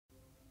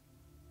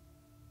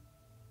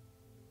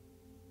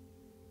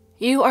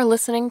You are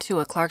listening to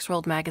a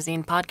Clarkesworld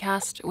Magazine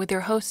podcast with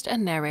your host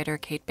and narrator,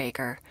 Kate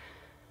Baker.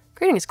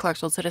 Greetings,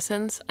 Clarkesworld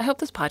citizens. I hope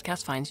this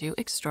podcast finds you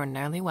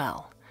extraordinarily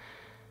well.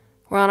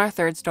 We're on our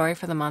third story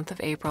for the month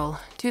of April,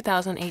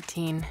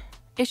 2018,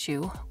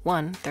 issue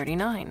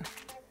 139.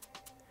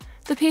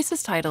 The piece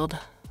is titled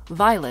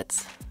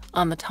Violets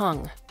on the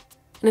Tongue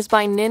and is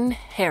by Nin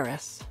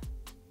Harris.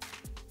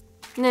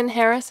 Nin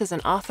Harris is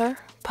an author,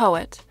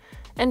 poet,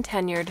 and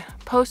tenured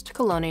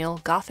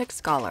post-colonial Gothic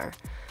scholar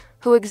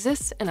who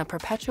exists in a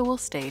perpetual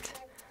state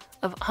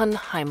of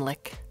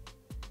unheimlich.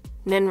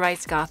 Nin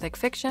writes Gothic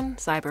fiction,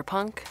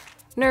 cyberpunk,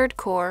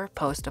 nerdcore,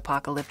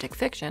 post-apocalyptic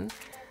fiction,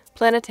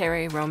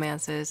 planetary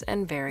romances,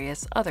 and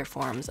various other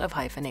forms of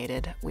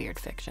hyphenated weird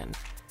fiction.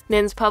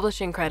 Nin's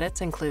publishing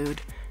credits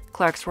include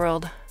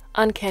Clarkesworld,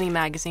 Uncanny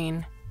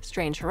Magazine,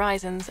 Strange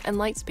Horizons, and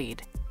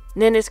Lightspeed.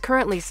 Nin is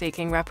currently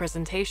seeking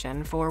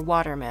representation for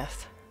Water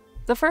Myth,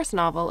 the first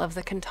novel of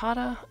the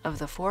Cantata of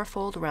the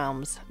Fourfold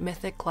Realms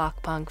mythic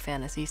clockpunk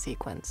fantasy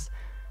sequence.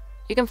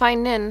 You can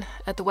find Nin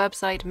at the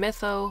website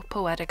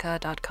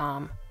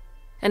mythopoetica.com.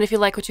 And if you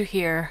like what you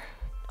hear,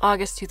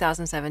 August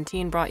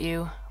 2017 brought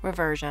you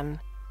Reversion.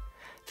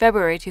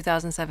 February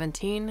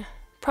 2017,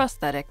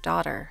 Prosthetic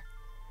Daughter.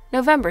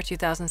 November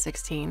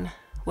 2016,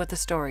 What the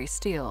Stories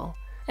Steal.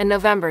 And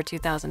November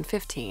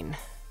 2015,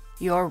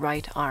 Your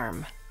Right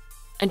Arm.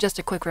 And just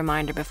a quick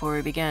reminder before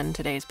we begin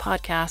today's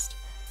podcast,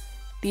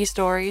 these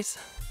stories,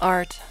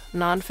 art,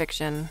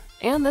 nonfiction,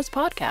 and this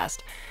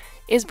podcast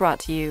is brought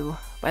to you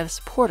by the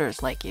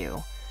supporters like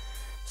you.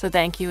 So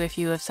thank you if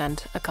you have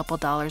sent a couple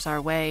dollars our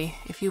way,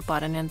 if you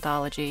bought an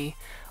anthology,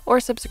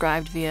 or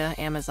subscribed via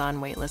Amazon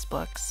waitlist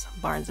books,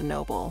 Barnes &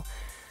 Noble.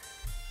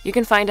 You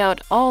can find out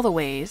all the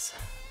ways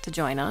to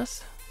join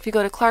us if you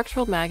go to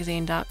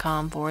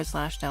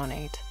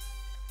clarkesworldmagazine.com/donate.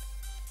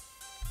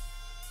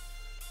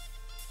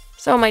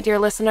 So, my dear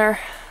listener,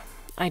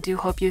 I do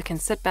hope you can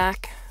sit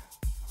back,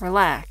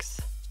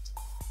 relax,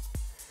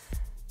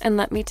 and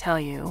let me tell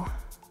you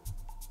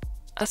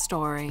a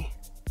story.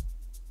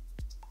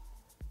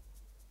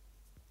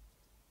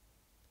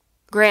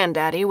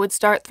 Granddaddy would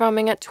start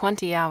thrumming at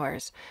 20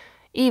 hours,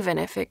 even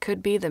if it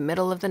could be the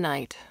middle of the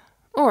night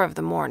or of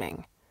the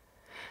morning.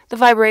 The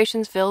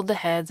vibrations filled the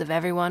heads of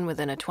everyone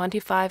within a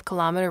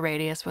 25-kilometer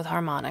radius with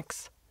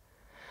harmonics.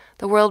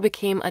 The world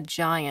became a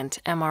giant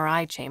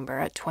MRI chamber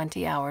at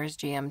 20 hours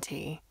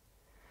GMT.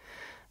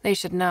 They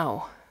should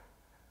know.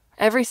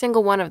 Every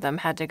single one of them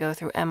had to go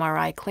through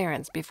MRI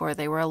clearance before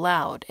they were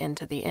allowed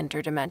into the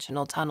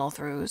interdimensional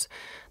tunnel-throughs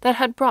that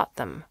had brought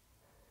them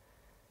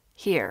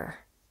here.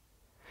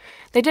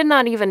 They did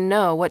not even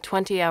know what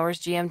 20 hours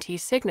GMT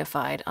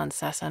signified on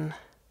Cesson.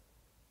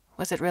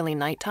 Was it really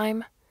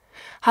nighttime?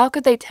 How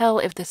could they tell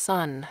if the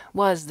sun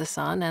was the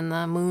sun and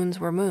the moons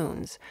were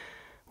moons,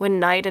 when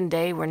night and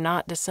day were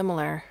not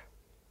dissimilar?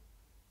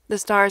 The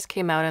stars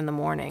came out in the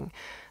morning.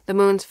 The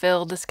moons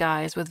filled the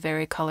skies with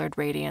varicolored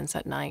radiance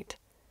at night.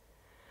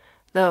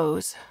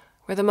 Those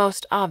were the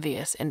most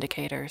obvious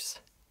indicators.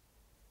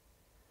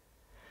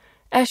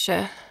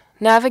 Esche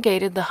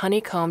navigated the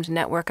honeycombed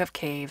network of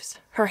caves,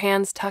 her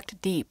hands tucked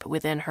deep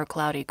within her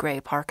cloudy gray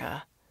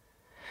parka.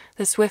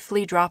 The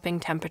swiftly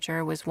dropping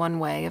temperature was one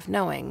way of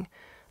knowing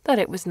that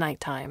it was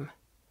nighttime.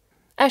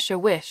 Esche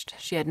wished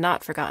she had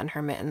not forgotten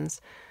her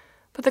mittens,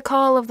 but the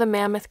call of the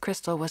mammoth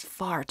crystal was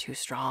far too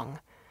strong,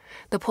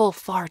 the pull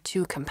far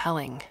too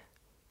compelling.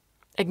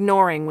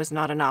 Ignoring was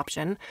not an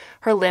option.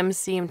 Her limbs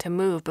seemed to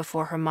move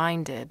before her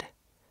mind did.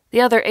 The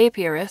other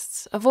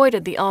apiarists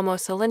avoided the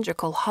almost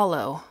cylindrical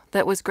hollow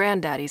that was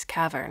Granddaddy's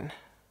cavern,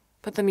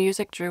 but the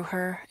music drew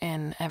her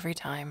in every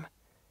time.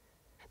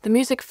 The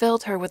music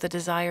filled her with a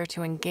desire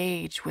to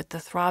engage with the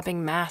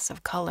throbbing mass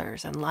of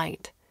colors and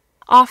light.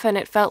 Often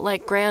it felt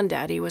like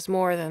Granddaddy was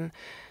more than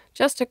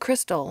just a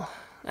crystal,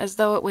 as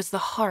though it was the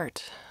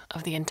heart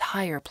of the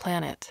entire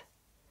planet.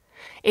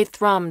 It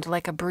thrummed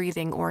like a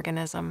breathing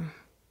organism.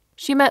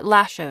 She met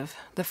Lashev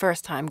the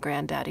first time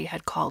Granddaddy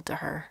had called to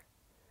her.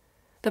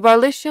 The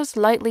Barlicia's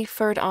lightly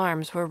furred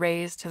arms were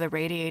raised to the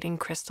radiating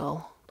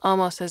crystal,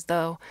 almost as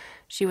though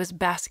she was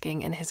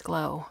basking in his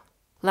glow.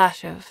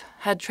 Lashev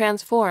had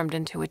transformed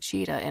into a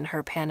cheetah in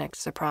her panicked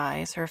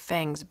surprise, her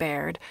fangs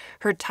bared,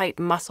 her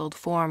tight-muscled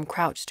form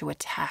crouched to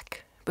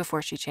attack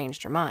before she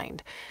changed her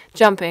mind,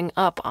 jumping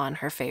up on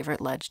her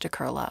favorite ledge to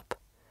curl up.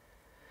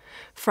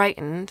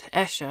 Frightened,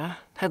 Esche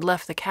had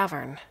left the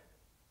cavern.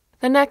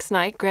 The next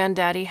night,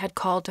 Granddaddy had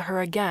called to her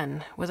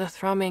again, with a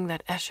thrumming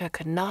that Esche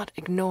could not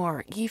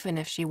ignore even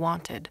if she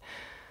wanted.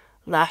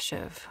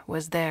 Lashev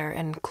was there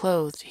in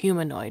clothed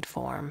humanoid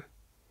form.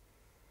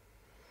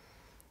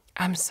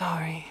 "I'm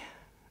sorry.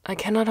 I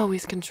cannot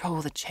always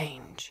control the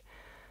change,"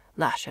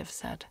 Lashev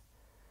said.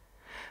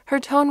 Her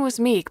tone was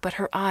meek, but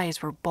her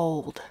eyes were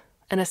bold,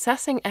 and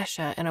assessing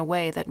Esche in a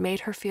way that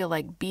made her feel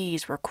like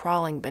bees were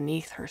crawling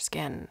beneath her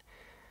skin.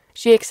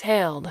 She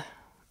exhaled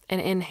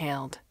and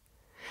inhaled.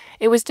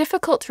 It was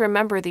difficult to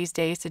remember these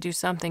days to do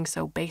something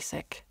so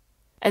basic.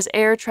 As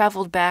air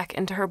traveled back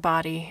into her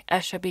body,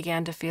 Esche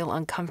began to feel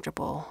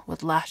uncomfortable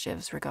with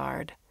Lashev's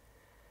regard.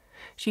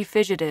 She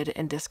fidgeted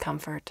in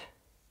discomfort.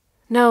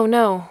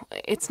 No,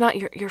 it's not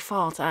your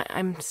fault.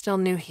 I'm still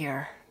new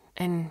here,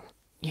 and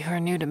you're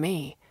new to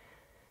me,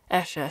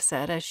 Esha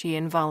said as she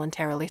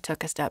involuntarily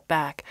took a step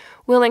back,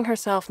 willing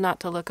herself not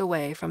to look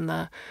away from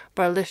the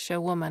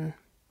Barlisha woman.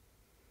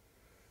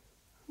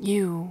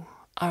 You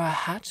are a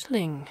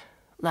hatchling,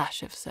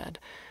 Lashiv said.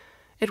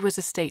 It was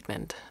a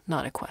statement,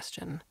 not a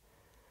question.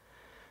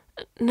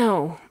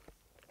 No,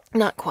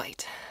 not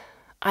quite.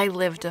 I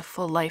lived a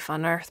full life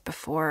on Earth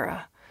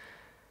before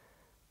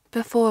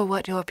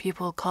what your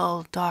people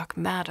call dark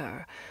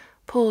matter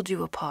pulled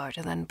you apart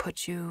and then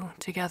put you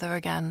together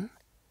again.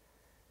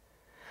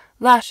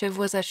 Lashiv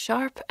was as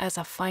sharp as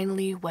a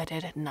finely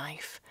whetted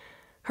knife.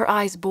 Her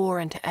eyes bore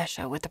into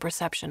Esha with the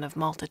perception of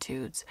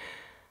multitudes.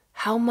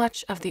 How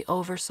much of the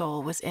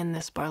Oversoul was in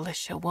this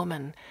Barlisha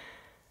woman?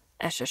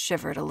 Esha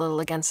shivered a little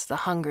against the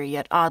hungry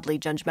yet oddly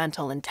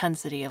judgmental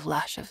intensity of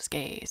Lashiv's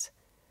gaze.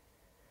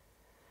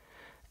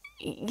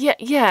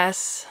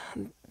 Yes,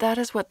 that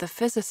is what the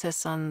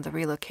physicists on the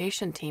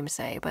relocation team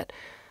say, but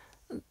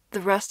the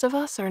rest of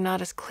us are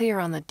not as clear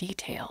on the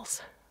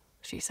details,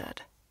 she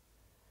said.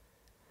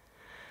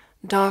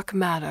 Dark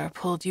matter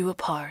pulled you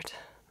apart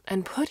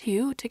and put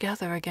you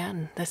together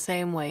again the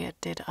same way it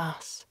did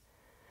us,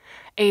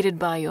 aided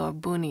by your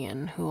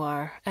Bunian, who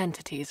are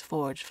entities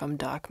forged from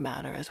dark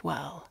matter as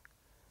well.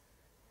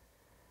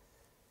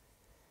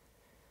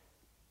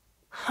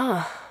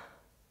 Huh.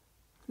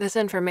 This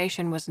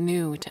information was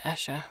new to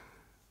Esha.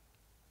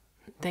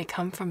 They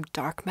come from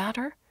dark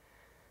matter?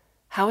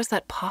 How is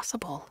that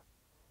possible?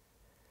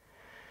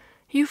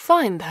 You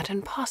find that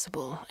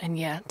impossible, and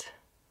yet,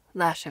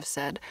 Lashiv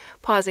said,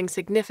 pausing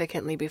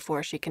significantly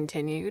before she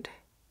continued.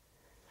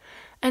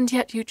 And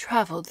yet you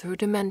traveled through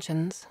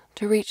dimensions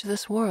to reach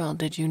this world,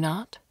 did you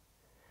not?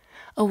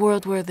 A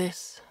world where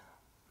this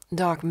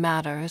dark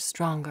matter is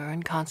stronger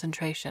in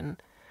concentration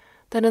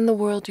than in the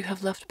world you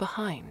have left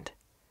behind.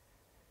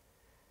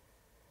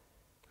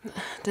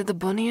 Did the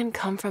Bunian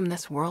come from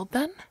this world,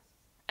 then?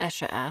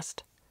 Esha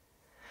asked.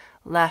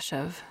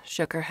 Lashiv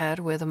shook her head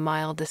with a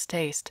mild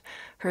distaste,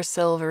 her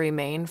silvery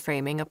mane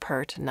framing a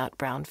pert,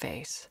 nut-brown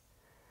face.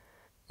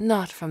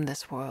 Not from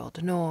this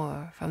world,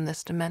 nor from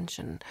this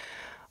dimension,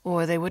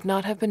 or they would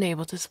not have been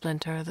able to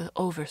splinter the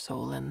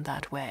Oversoul in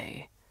that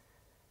way.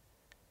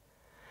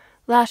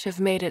 Lashiv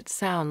made it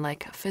sound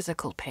like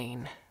physical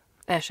pain.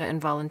 Esha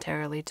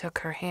involuntarily took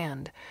her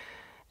hand,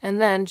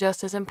 and then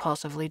just as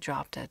impulsively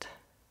dropped it.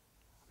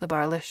 The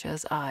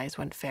Barlisha's eyes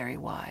went very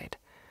wide.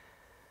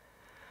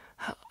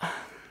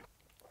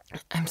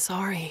 I'm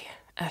sorry,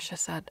 Esha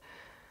said.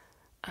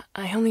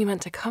 I only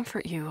meant to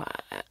comfort you.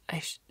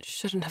 I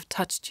shouldn't have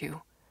touched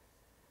you.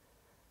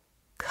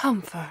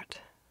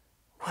 Comfort?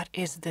 What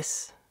is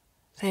this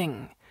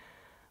thing?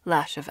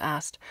 Lashiv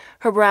asked.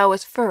 Her brow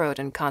was furrowed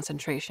in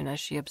concentration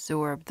as she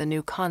absorbed the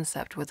new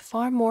concept with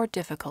far more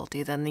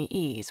difficulty than the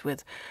ease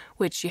with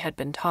which she had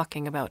been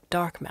talking about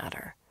dark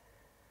matter.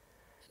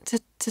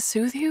 To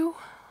soothe you?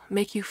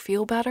 Make you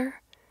feel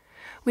better?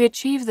 We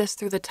achieve this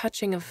through the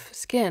touching of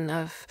skin,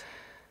 of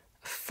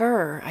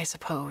fur, I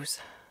suppose.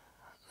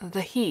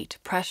 The heat,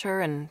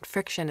 pressure, and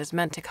friction is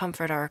meant to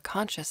comfort our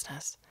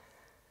consciousness.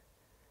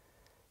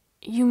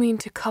 You mean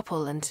to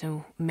couple and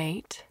to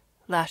mate?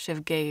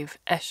 Lashiv gave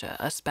Esha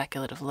a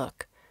speculative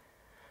look.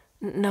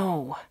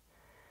 No.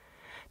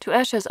 To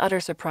Esha's utter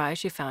surprise,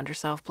 she found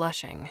herself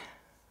blushing.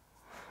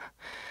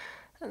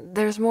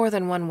 There's more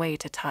than one way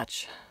to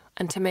touch,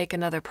 and to make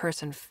another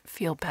person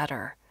feel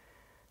better.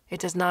 It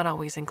does not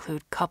always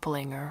include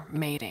coupling or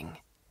mating.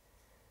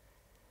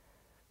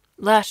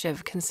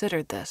 Lashiv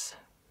considered this.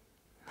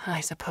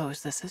 I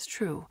suppose this is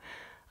true.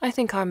 I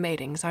think our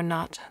matings are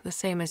not the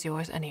same as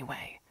yours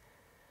anyway.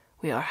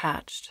 We are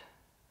hatched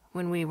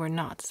when we were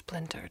not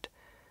splintered.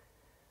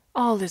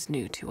 All is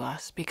new to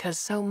us because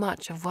so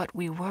much of what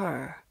we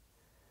were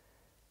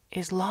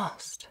is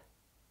lost.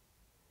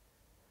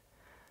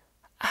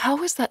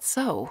 How is that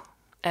so?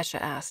 Esha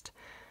asked.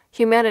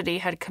 Humanity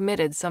had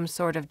committed some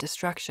sort of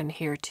destruction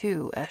here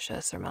too,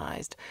 Esha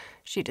surmised.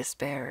 She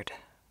despaired.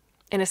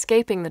 In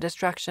escaping the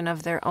destruction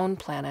of their own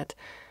planet,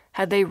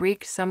 had they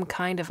wreaked some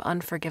kind of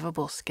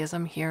unforgivable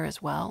schism here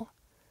as well?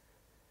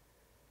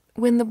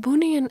 When the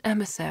Bunian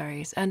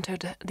emissaries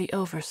entered the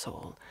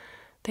Oversoul,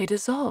 they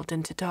dissolved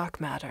into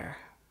dark matter.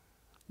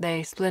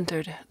 They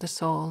splintered the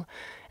soul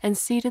and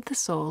seeded the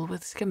soul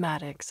with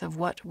schematics of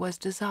what was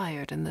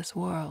desired in this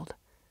world.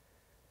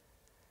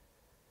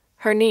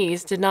 Her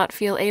knees did not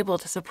feel able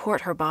to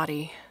support her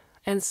body,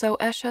 and so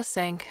Esha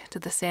sank to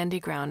the sandy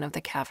ground of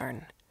the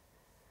cavern.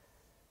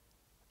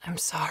 I'm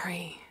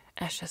sorry,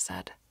 Esha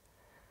said.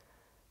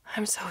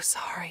 I'm so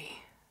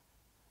sorry.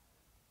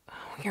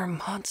 We are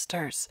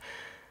monsters.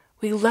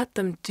 We let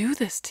them do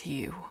this to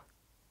you.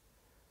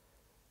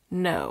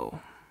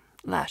 No.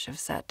 Lashiv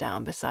sat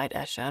down beside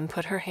Esha and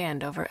put her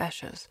hand over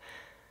Esha's.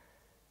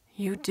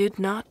 You did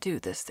not do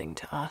this thing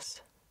to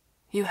us.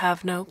 You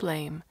have no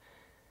blame.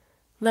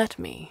 Let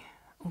me,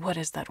 what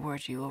is that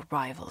word you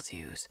rivals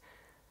use?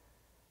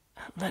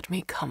 Let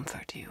me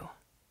comfort you.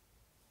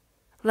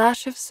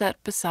 Lashiv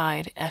sat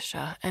beside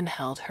Esha and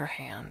held her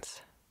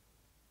hands.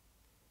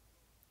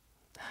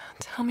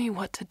 Tell me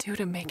what to do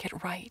to make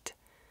it right,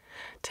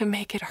 to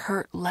make it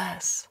hurt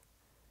less.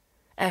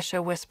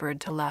 Esha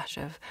whispered to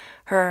Lashev,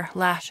 her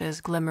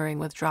lashes glimmering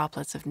with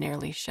droplets of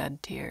nearly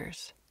shed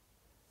tears.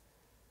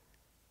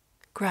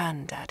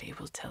 Granddaddy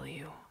will tell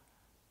you.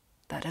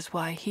 That is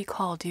why he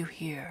called you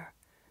here,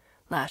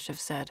 Lashev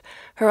said,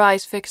 her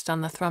eyes fixed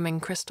on the thrumming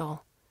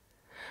crystal.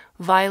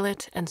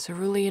 Violet and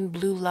cerulean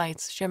blue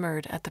lights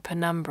shimmered at the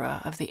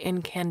penumbra of the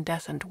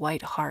incandescent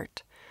white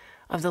heart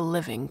of the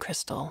living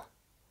crystal.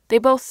 They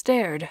both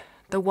stared,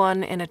 the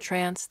one in a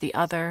trance, the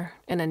other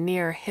in a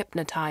near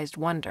hypnotized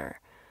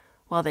wonder,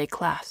 while they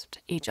clasped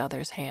each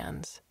other's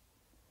hands.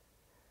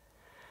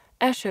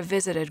 Esha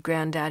visited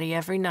Granddaddy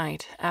every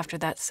night after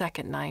that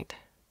second night,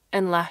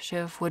 and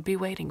Lashev would be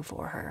waiting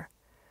for her.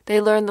 They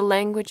learned the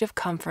language of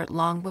comfort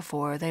long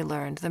before they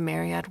learned the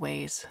myriad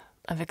ways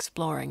of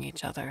exploring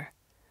each other.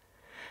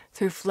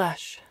 Through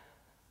flesh,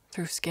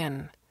 through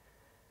skin,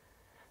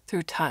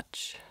 through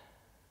touch,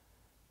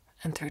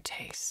 and through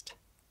taste.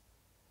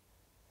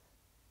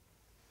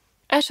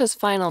 Esha's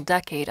final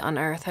decade on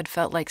Earth had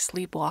felt like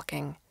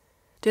sleepwalking.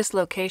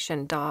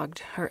 Dislocation dogged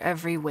her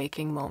every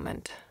waking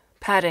moment,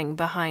 padding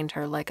behind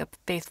her like a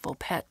faithful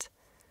pet.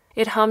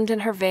 It hummed in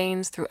her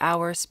veins through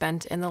hours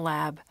spent in the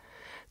lab,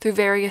 through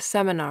various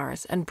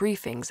seminars and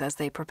briefings as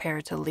they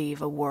prepared to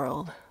leave a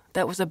world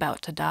that was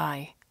about to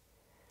die.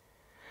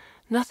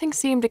 Nothing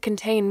seemed to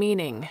contain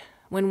meaning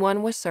when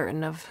one was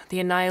certain of the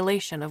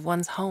annihilation of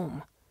one's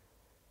home.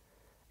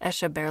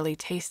 Esha barely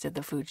tasted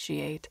the food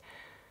she ate,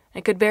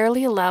 and could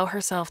barely allow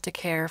herself to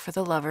care for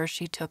the lover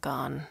she took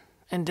on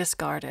and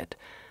discarded,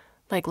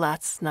 like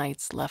last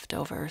night's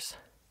leftovers.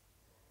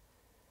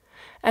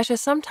 Esha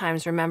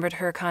sometimes remembered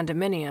her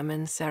condominium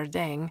in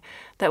Serdang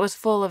that was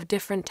full of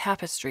different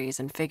tapestries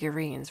and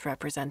figurines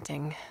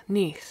representing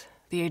Neith,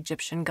 the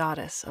Egyptian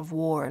goddess of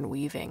war and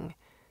weaving.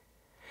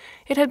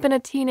 It had been a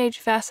teenage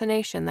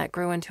fascination that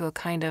grew into a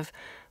kind of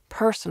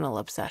personal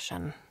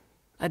obsession,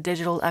 a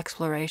digital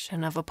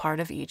exploration of a part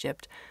of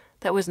Egypt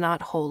that was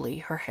not wholly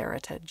her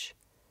heritage.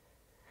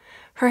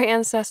 Her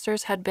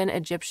ancestors had been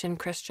Egyptian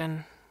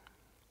Christian.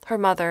 Her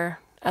mother,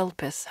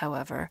 Elpis,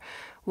 however,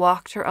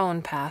 walked her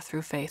own path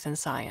through faith and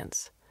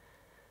science,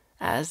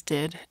 as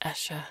did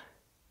Esha.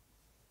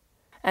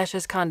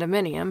 Esha's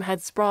condominium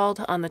had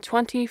sprawled on the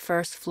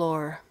 21st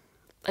floor,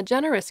 a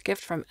generous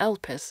gift from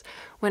Elpis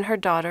when her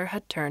daughter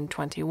had turned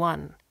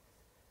 21.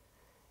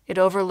 It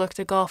overlooked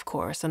a golf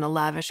course and a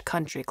lavish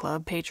country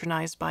club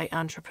patronized by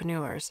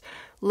entrepreneurs,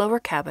 lower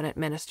cabinet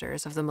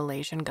ministers of the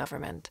Malaysian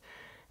government,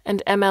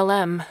 and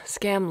MLM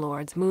scam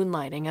lords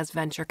moonlighting as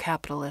venture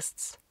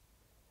capitalists.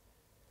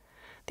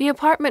 The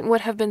apartment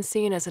would have been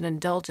seen as an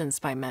indulgence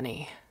by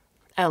many.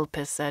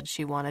 Elpis said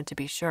she wanted to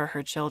be sure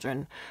her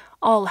children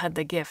all had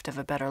the gift of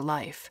a better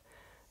life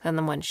than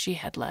the one she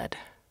had led.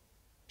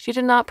 She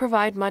did not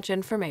provide much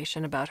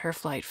information about her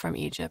flight from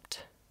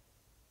Egypt.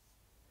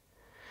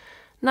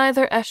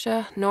 Neither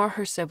Esha nor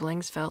her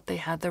siblings felt they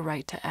had the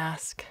right to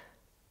ask.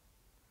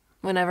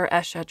 Whenever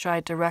Esha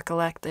tried to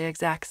recollect the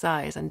exact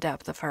size and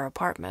depth of her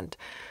apartment,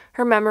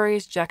 her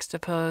memories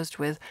juxtaposed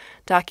with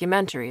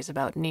documentaries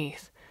about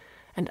Neith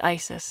and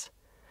Isis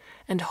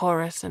and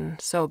Horus and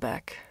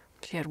Sobek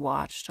she had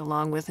watched,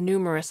 along with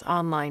numerous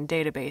online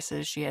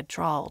databases she had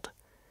trawled.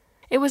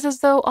 It was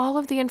as though all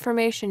of the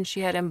information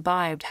she had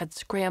imbibed had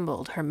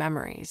scrambled her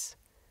memories.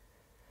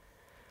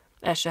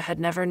 Esha had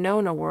never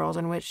known a world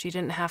in which she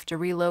didn't have to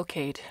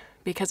relocate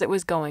because it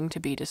was going to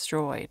be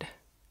destroyed.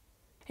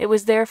 It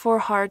was therefore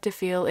hard to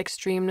feel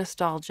extreme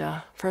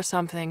nostalgia for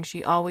something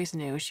she always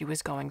knew she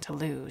was going to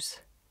lose.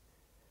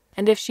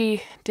 And if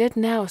she did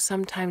now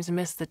sometimes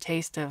miss the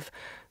taste of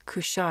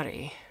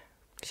kushari,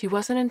 she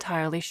wasn't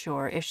entirely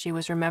sure if she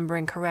was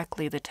remembering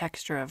correctly the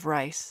texture of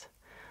rice,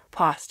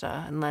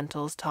 pasta, and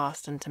lentils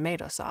tossed in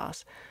tomato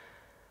sauce.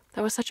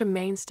 That was such a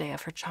mainstay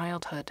of her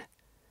childhood.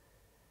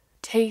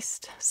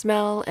 Taste,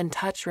 smell, and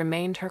touch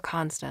remained her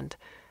constant,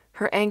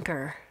 her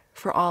anchor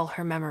for all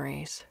her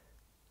memories.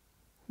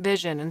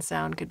 Vision and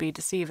sound could be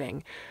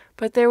deceiving,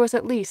 but there was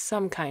at least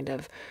some kind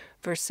of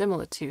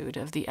verisimilitude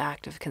of the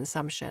act of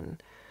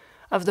consumption,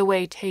 of the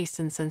way taste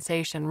and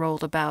sensation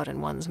rolled about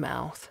in one's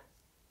mouth.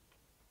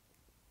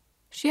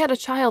 She had a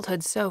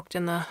childhood soaked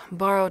in the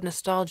borrowed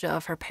nostalgia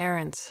of her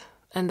parents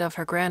and of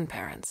her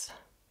grandparents.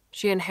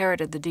 She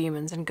inherited the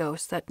demons and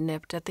ghosts that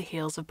nipped at the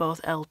heels of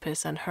both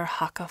Elpis and her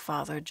Hakka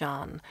father,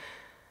 John.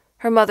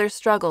 Her mother's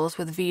struggles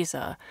with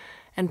visa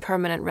and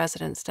permanent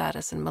resident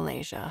status in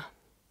Malaysia.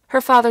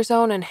 Her father's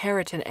own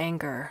inherited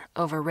anger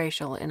over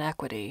racial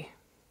inequity.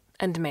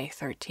 And May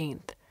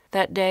 13th,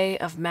 that day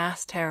of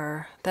mass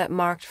terror that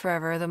marked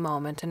forever the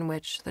moment in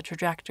which the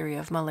trajectory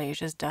of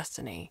Malaysia's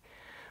destiny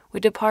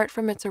would depart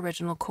from its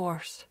original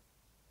course.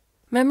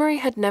 Memory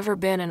had never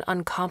been an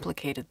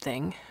uncomplicated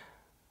thing.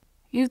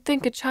 You'd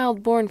think a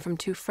child born from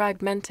two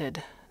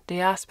fragmented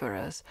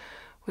diasporas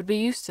would be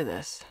used to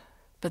this,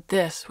 but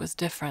this was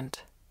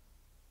different.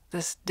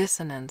 This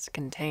dissonance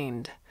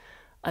contained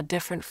a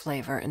different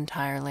flavor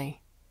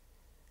entirely.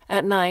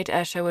 At night,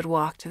 Esha would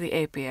walk to the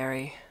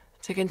apiary,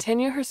 to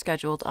continue her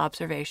scheduled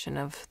observation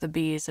of the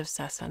bees of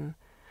Sesson,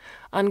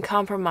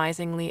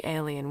 uncompromisingly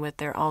alien with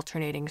their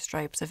alternating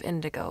stripes of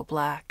indigo,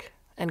 black,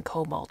 and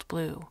cobalt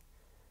blue.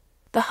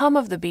 The hum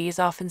of the bees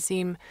often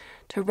seemed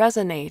to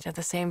resonate at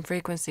the same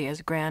frequency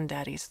as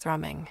Granddaddy's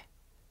thrumming.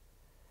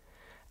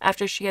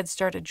 After she had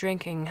started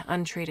drinking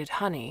untreated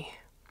honey,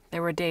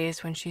 there were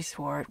days when she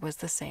swore it was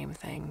the same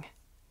thing.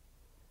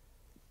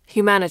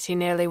 Humanity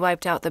nearly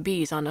wiped out the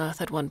bees on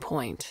Earth at one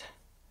point,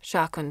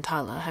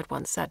 Shakuntala had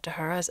once said to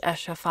her as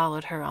Esha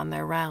followed her on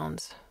their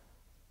rounds.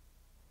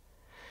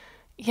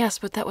 Yes,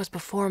 but that was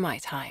before my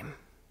time.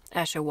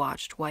 Esha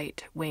watched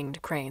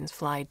white-winged cranes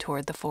fly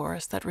toward the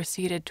forest that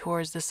receded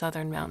towards the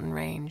southern mountain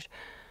range,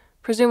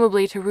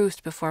 presumably to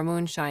roost before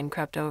moonshine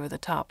crept over the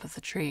top of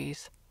the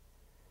trees.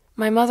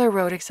 My mother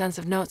wrote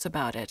extensive notes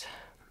about it,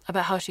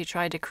 about how she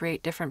tried to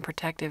create different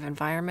protective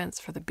environments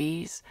for the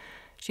bees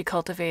she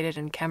cultivated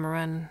in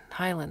Cameroon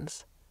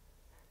highlands.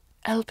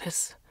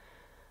 Elpis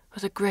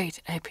was a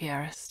great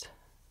apiarist.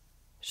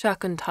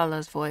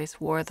 Shakuntala's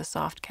voice wore the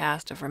soft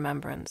cast of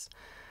remembrance,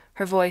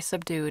 her voice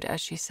subdued as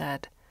she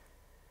said,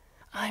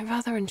 I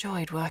rather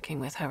enjoyed working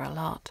with her a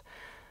lot,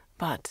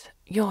 but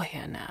you're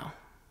here now,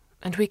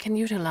 and we can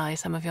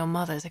utilize some of your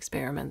mother's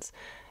experiments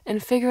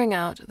in figuring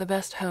out the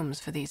best homes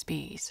for these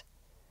bees.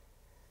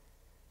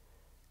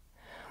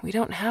 We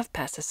don't have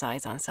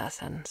pesticides on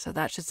Sesson, so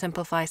that should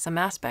simplify some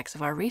aspects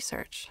of our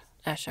research,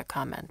 Esha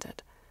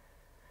commented.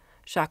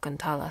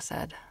 Shakuntala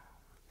said,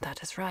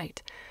 That is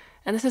right,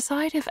 and the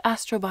Society of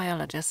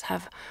Astrobiologists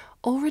have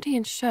already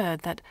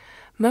ensured that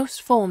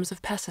most forms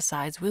of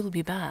pesticides will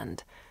be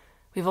banned.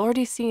 We've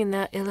already seen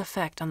their ill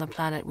effect on the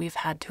planet we've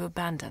had to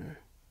abandon.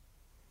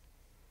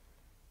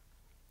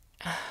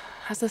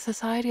 Has the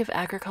Society of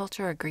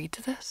Agriculture agreed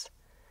to this?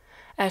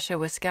 Esha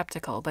was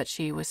skeptical, but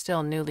she was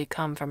still newly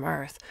come from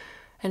Earth,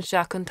 and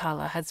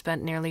Shakuntala had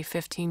spent nearly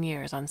 15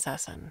 years on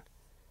Sesson.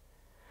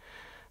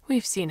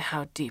 We've seen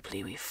how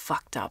deeply we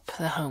fucked up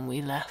the home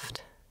we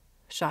left.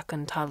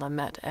 Shakuntala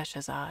met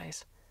Esha's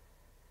eyes.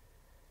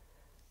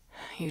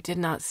 You did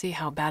not see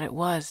how bad it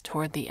was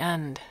toward the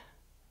end.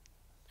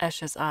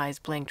 Esha's eyes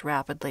blinked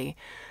rapidly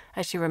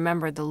as she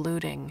remembered the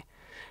looting,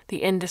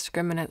 the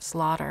indiscriminate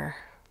slaughter,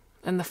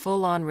 and the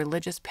full-on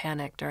religious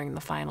panic during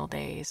the final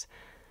days,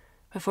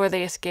 before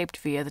they escaped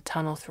via the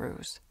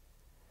tunnel-throughs.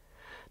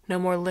 No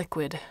more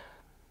liquid,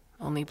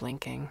 only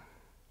blinking.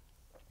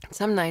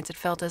 Some nights it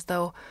felt as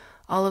though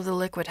all of the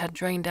liquid had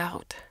drained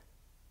out.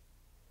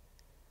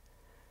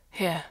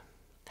 Here,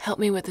 help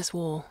me with this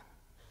wall.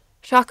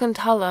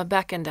 Shakuntala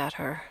beckoned at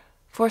her,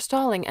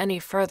 forestalling any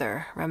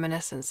further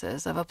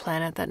reminiscences of a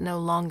planet that no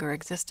longer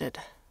existed.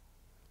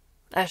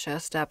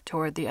 Esha stepped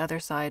toward the other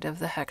side of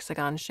the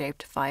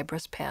hexagon-shaped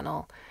fibrous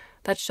panel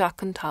that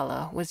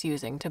Shakuntala was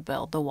using to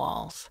build the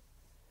walls.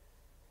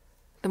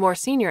 The more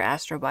senior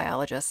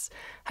astrobiologists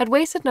had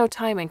wasted no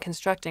time in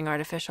constructing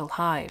artificial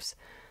hives,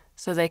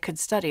 so they could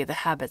study the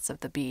habits of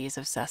the bees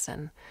of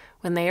Sesson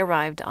when they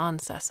arrived on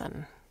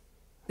Sesson.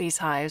 These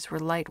hives were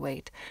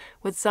lightweight.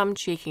 With some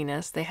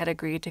cheekiness, they had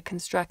agreed to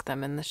construct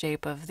them in the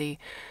shape of the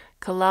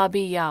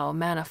Calabi-Yau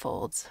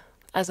manifolds,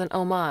 as an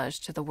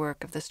homage to the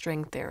work of the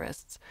string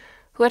theorists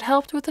who had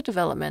helped with the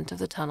development of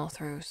the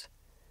tunnel-throughs.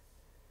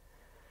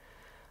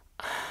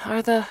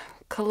 Are the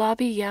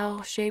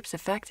Calabi-Yau shapes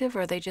effective,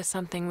 or are they just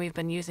something we've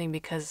been using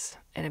because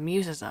it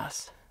amuses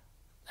us?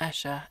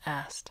 Esha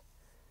asked.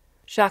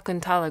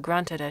 Shakuntala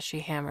grunted as she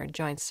hammered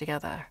joints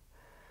together.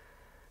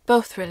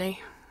 Both,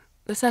 really.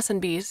 The Sesson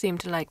bees seem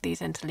to like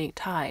these interlinked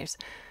hives,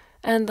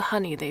 and the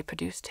honey they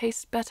produce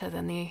tastes better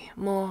than the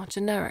more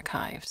generic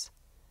hives.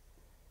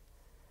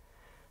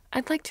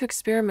 I'd like to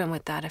experiment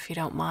with that if you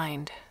don't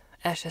mind,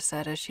 Esha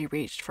said as she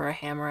reached for a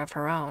hammer of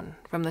her own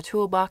from the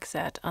toolbox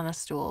set on a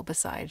stool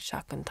beside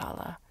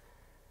Shakuntala.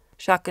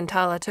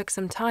 Shakuntala took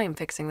some time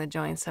fixing the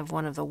joints of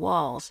one of the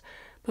walls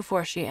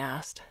before she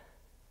asked,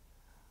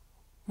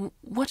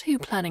 What are you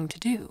planning to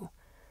do?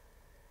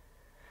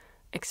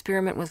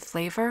 Experiment with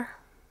flavor?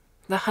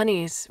 The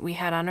honeys we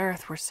had on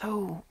Earth were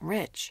so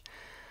rich,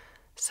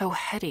 so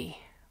heady.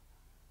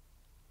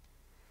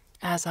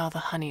 As are the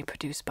honey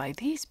produced by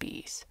these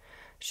bees,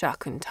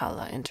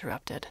 Shakuntala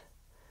interrupted.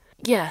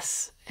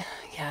 Yes,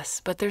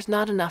 but there's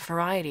not enough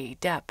variety,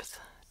 depth,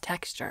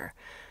 texture.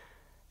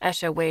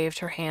 Esha waved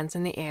her hands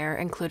in the air,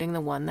 including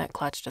the one that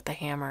clutched at the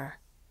hammer.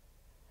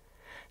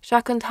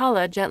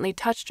 Shakuntala gently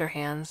touched her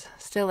hands,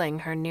 stilling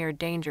her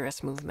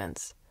near-dangerous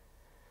movements.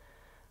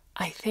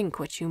 I think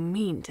what you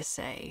mean to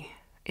say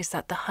is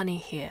that the honey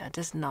here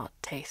does not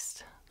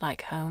taste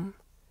like home.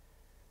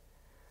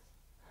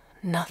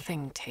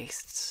 Nothing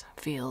tastes,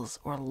 feels,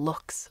 or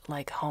looks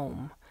like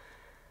home,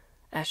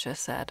 Esha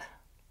said.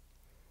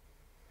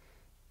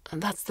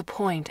 And that's the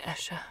point,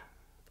 Esha.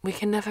 We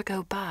can never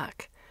go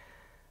back.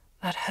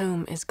 That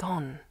home is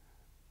gone.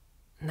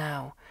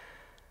 Now,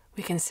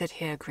 we can sit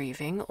here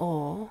grieving,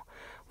 or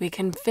we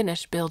can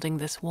finish building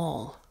this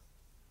wall.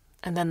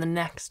 And then the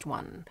next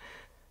one,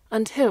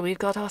 until we've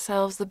got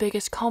ourselves the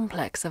biggest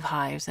complex of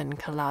hives and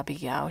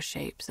Calabi-Yau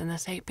shapes in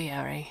this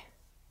apiary.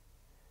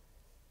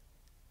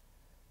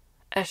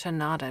 Esha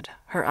nodded,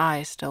 her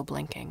eyes still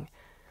blinking.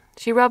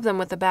 She rubbed them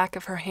with the back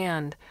of her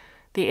hand.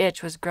 The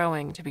itch was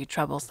growing to be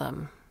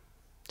troublesome.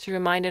 She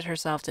reminded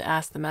herself to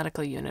ask the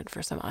medical unit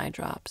for some eye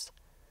drops.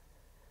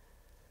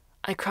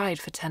 I cried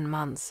for 10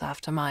 months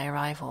after my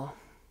arrival.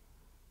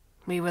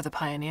 We were the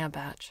pioneer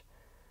batch.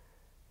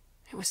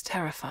 It was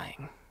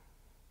terrifying.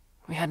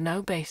 We had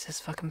no basis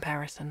for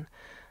comparison.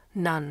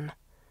 None.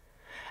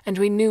 And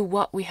we knew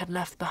what we had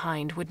left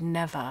behind would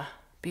never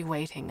be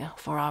waiting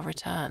for our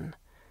return.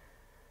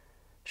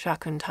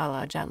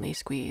 Shakuntala gently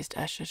squeezed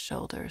Esha's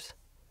shoulders.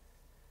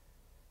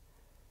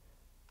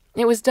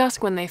 It was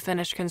dusk when they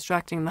finished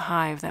constructing the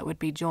hive that would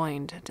be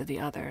joined to the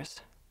others.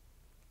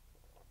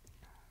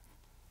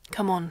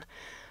 Come on,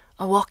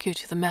 I'll walk you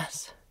to the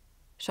mess,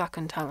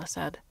 Shakuntala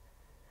said.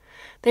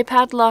 They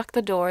padlocked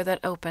the door that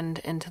opened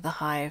into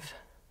the hive.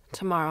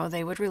 Tomorrow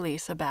they would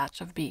release a batch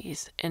of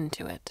bees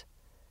into it.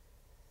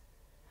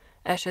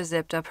 Esha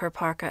zipped up her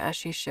parka as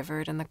she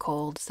shivered in the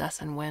cold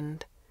Sesson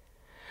wind.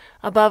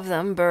 Above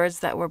them, birds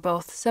that were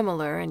both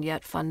similar and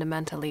yet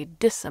fundamentally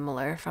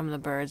dissimilar from the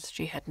birds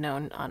she had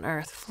known on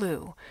Earth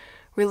flew,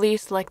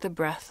 released like the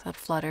breath that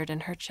fluttered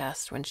in her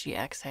chest when she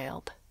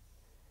exhaled.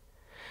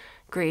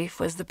 Grief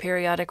was the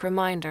periodic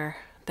reminder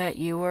that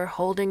you were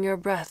holding your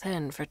breath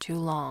in for too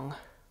long,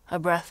 a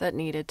breath that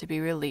needed to be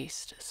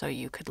released so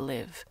you could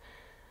live,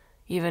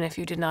 even if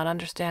you did not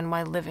understand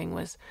why living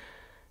was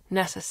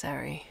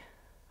necessary,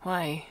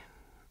 why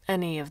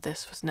any of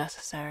this was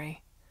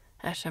necessary,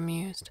 Esha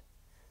mused.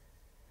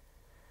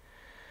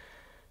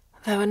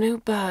 There were no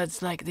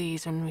birds like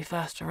these when we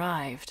first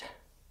arrived,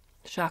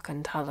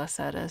 Shakuntala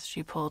said as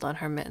she pulled on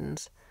her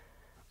mittens.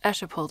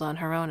 Esha pulled on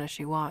her own as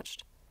she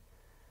watched.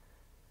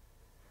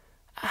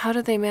 How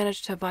did they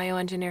manage to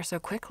bioengineer so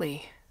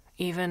quickly,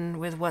 even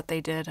with what they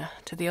did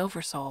to the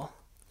Oversoul?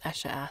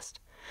 Esha asked.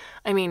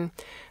 I mean,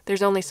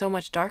 there's only so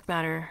much dark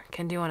matter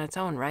can do on its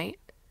own, right?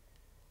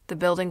 The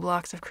building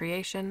blocks of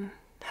creation,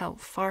 how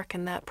far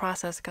can that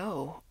process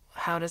go?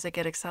 How does it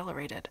get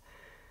accelerated?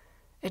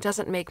 It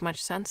doesn't make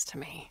much sense to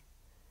me.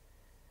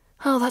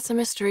 Oh, that's a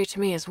mystery to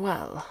me as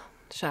well,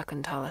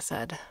 Shakuntala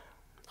said,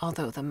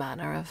 although the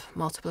manner of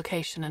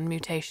multiplication and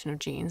mutation of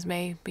genes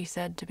may be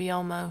said to be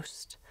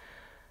almost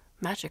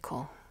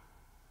magical,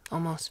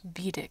 almost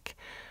Vedic,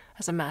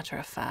 as a matter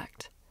of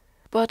fact.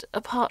 But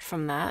apart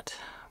from that,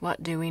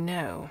 what do we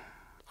know?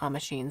 Our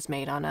machines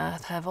made on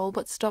Earth have all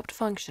but stopped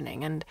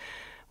functioning, and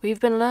we've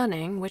been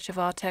learning which of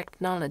our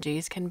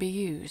technologies can be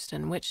used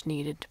and which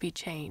needed to be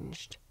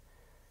changed.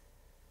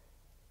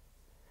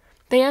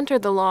 They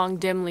entered the long,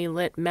 dimly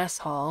lit mess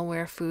hall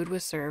where food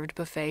was served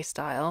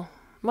buffet-style,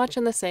 much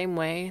in the same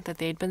way that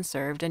they'd been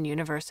served in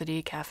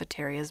university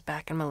cafeterias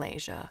back in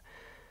Malaysia.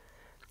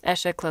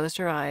 Esha closed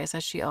her eyes,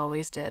 as she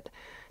always did,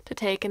 to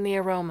take in the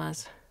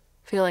aromas,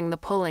 feeling the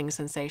pulling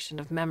sensation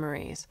of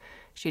memories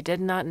she did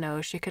not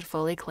know she could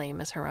fully claim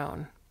as her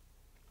own.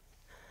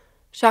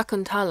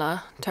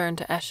 Shakuntala turned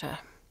to Esha.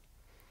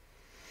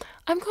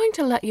 I'm going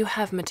to let you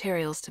have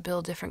materials to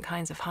build different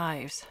kinds of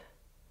hives.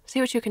 See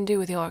what you can do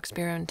with your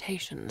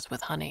experimentations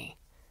with honey.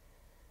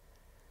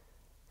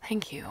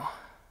 Thank you.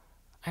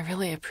 I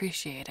really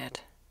appreciate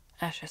it,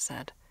 Esha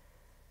said.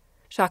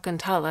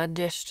 Shakuntala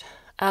dished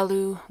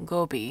aloo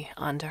gobi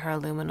onto her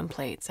aluminum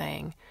plate,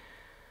 saying,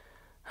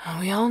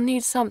 We all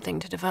need something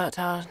to divert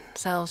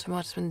ourselves from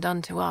what's been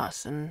done to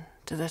us and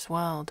to this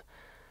world.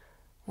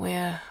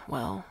 We're,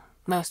 well,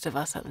 most of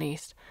us at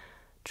least,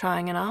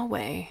 trying in our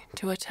way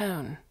to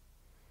atone.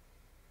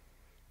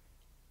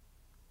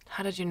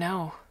 How did you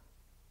know?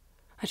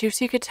 That you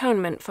seek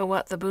atonement for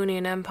what the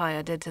Boonian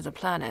Empire did to the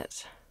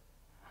planet.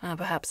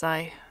 Perhaps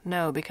I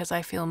know because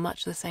I feel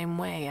much the same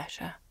way,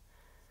 Esha.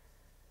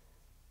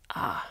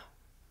 Ah.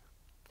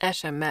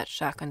 Esha met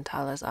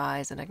Shakuntala's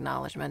eyes in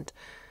acknowledgement.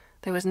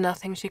 There was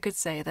nothing she could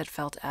say that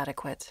felt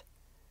adequate.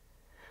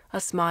 A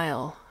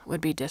smile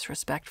would be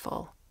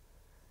disrespectful.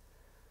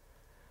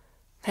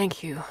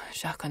 Thank you,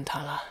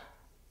 Shakuntala.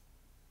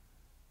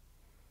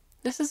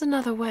 This is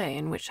another way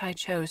in which I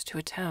chose to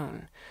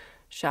atone,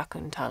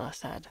 Shakuntala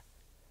said.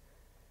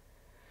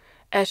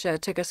 Esha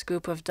took a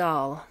scoop of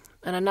dal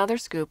and another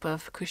scoop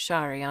of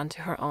kushari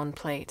onto her own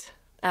plate,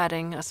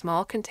 adding a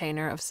small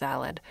container of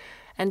salad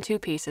and 2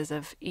 pieces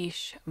of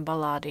ish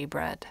baladi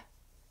bread.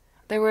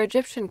 There were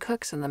Egyptian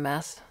cooks in the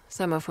mess,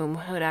 some of whom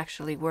had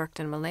actually worked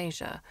in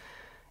Malaysia.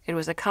 It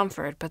was a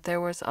comfort, but there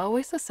was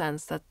always the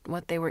sense that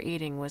what they were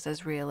eating was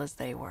as real as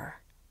they were.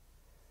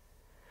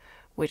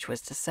 Which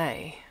was to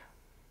say,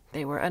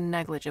 they were a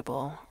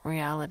negligible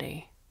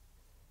reality.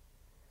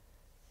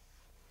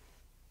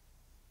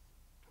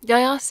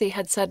 Yayasi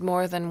had said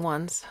more than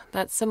once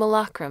that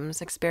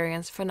simulacrums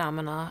experience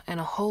phenomena in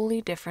a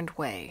wholly different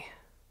way.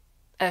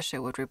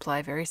 Esha would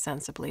reply very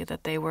sensibly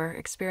that they were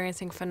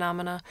experiencing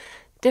phenomena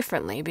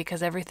differently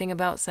because everything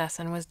about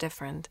Sesson was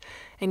different,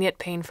 and yet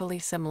painfully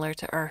similar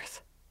to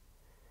Earth.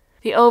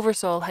 The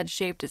Oversoul had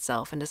shaped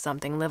itself into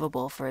something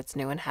livable for its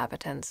new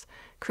inhabitants,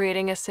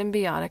 creating a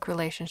symbiotic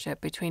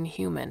relationship between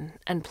human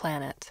and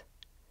planet.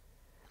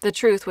 The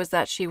truth was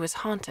that she was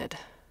haunted.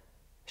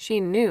 She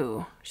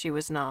knew she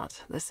was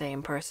not the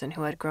same person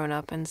who had grown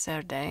up in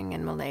Serdang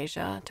in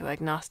Malaysia to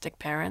agnostic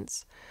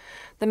parents.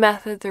 The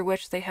method through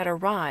which they had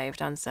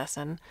arrived on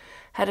Sesson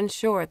had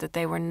ensured that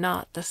they were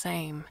not the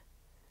same.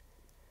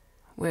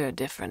 "We're a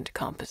different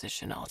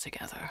composition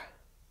altogether,"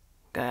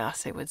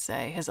 Gayase would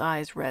say, his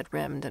eyes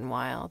red-rimmed and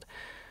wild.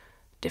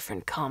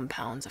 "Different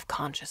compounds of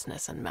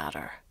consciousness and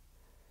matter."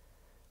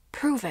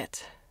 "Prove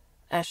it,"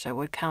 Esha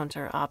would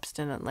counter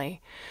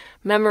obstinately.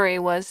 Memory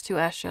was to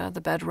Esha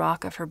the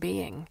bedrock of her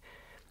being.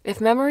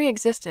 If memory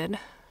existed,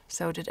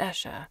 so did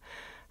Esha.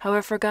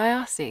 However, for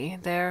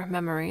Gayase, their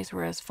memories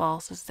were as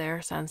false as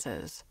their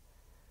senses.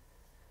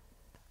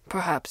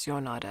 "Perhaps you're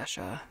not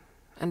Esha,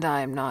 and I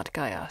am not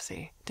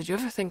Gayase. Did you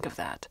ever think of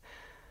that?"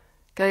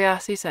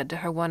 Gayase said to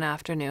her one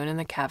afternoon in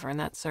the cavern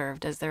that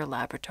served as their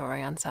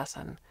laboratory on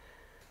Sesson.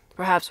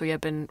 "Perhaps we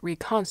have been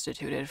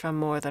reconstituted from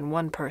more than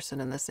one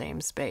person in the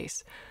same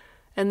space,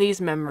 and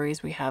these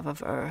memories we have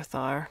of Earth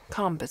are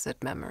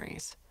composite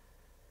memories."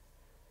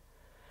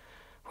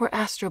 "We're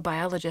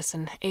astrobiologists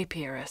and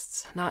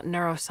apiarists, not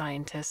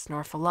neuroscientists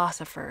nor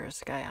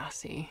philosophers,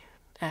 Gayase,"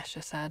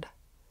 Esha said.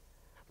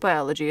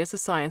 "Biology is the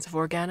science of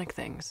organic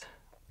things.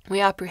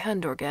 We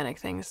apprehend organic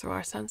things through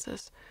our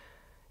senses.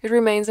 It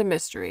remains a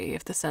mystery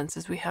if the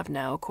senses we have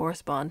now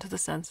correspond to the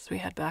senses we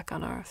had back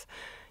on Earth.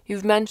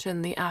 You've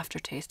mentioned the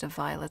aftertaste of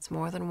violets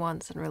more than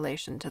once in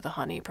relation to the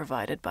honey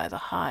provided by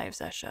the hives,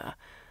 Esha.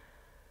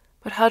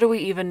 But how do we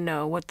even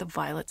know what the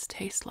violets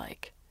taste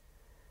like?"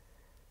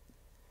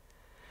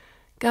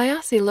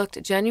 Gayase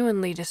looked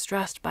genuinely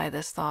distressed by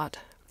this thought,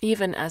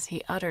 even as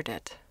he uttered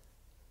it.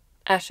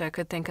 Esha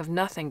could think of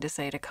nothing to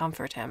say to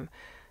comfort him,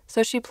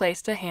 so she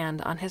placed a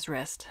hand on his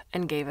wrist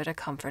and gave it a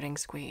comforting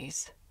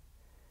squeeze.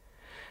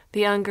 The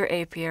younger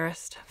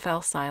apiarist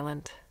fell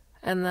silent,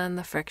 and then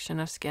the friction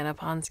of skin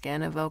upon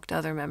skin evoked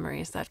other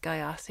memories that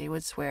Gayase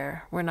would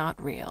swear were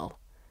not real.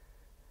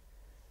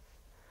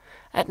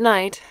 At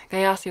night,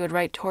 Gayase would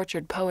write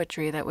tortured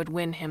poetry that would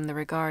win him the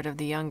regard of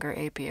the younger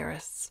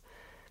apiarists.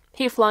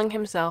 He flung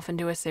himself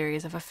into a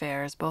series of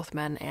affairs, both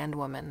men and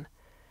women.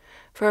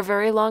 For a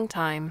very long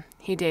time,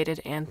 he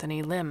dated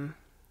Anthony Lim,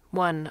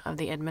 one of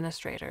the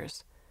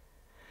administrators.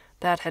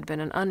 That had been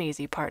an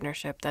uneasy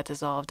partnership that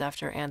dissolved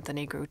after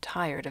Anthony grew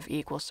tired of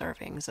equal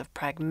servings of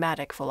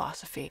pragmatic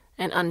philosophy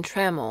and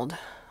untrammeled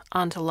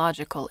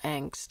ontological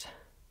angst.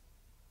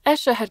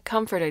 Esha had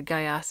comforted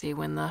Gayase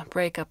when the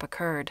breakup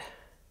occurred,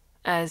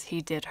 as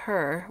he did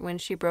her when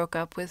she broke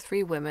up with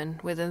 3 women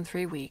within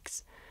 3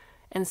 weeks,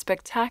 in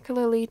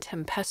spectacularly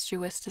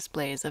tempestuous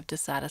displays of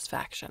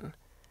dissatisfaction.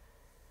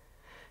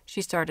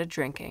 She started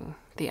drinking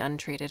the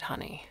untreated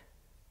honey.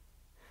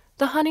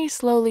 The honey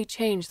slowly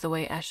changed the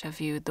way Esha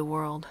viewed the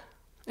world.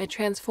 It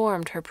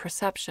transformed her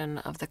perception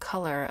of the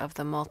color of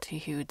the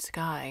multi-hued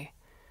sky.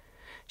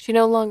 She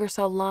no longer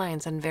saw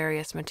lines and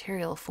various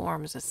material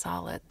forms as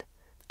solid.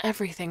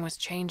 Everything was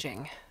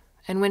changing,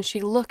 and when she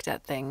looked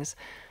at things,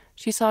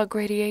 she saw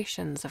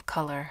gradations of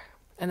color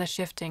and the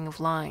shifting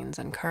of lines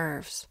and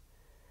curves.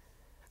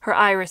 Her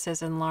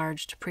irises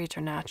enlarged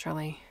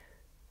preternaturally.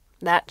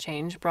 That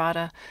change brought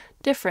a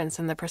difference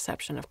in the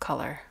perception of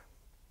color.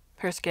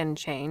 Her skin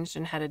changed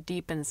and had a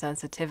deepened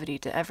sensitivity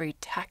to every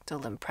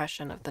tactile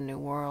impression of the new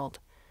world.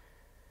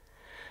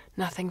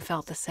 Nothing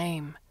felt the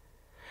same.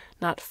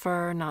 Not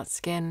fur, not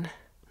skin,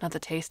 not the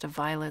taste of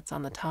violets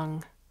on the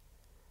tongue.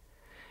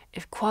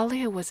 If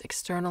qualia was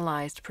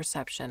externalized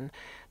perception,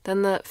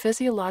 then the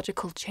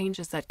physiological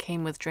changes that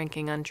came with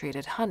drinking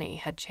untreated honey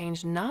had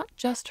changed not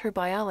just her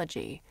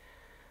biology,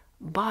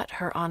 but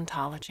her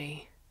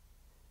ontology.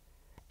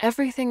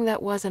 Everything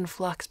that was in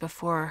flux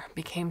before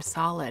became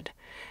solid,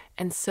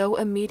 and so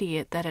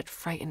immediate that it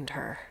frightened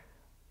her.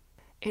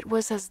 It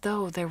was as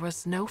though there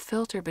was no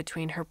filter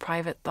between her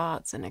private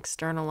thoughts and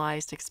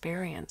externalized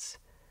experience.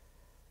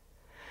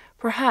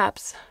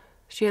 Perhaps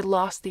she had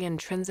lost the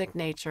intrinsic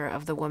nature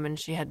of the woman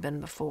she had been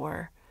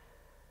before.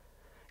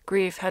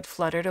 Grief had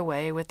fluttered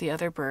away with the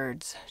other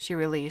birds she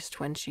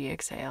released when she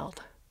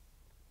exhaled.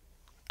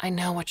 "I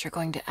know what you're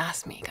going to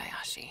ask me,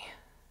 Gayase.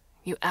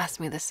 You ask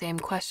me the same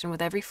question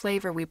with every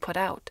flavor we put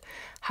out.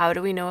 How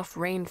do we know if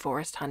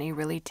rainforest honey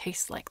really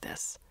tastes like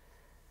this?"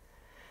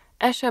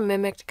 Esha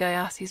mimicked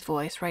Gayase's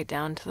voice right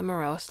down to the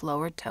morose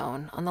lowered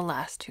tone on the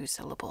last 2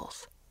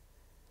 syllables.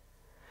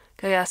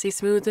 Gayase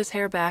smoothed his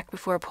hair back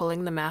before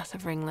pulling the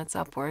massive ringlets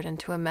upward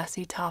into a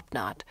messy top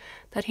knot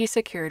that he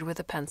secured with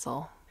a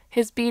pencil,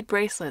 his bead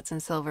bracelets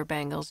and silver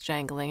bangles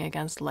jangling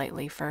against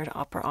lightly furred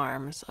upper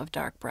arms of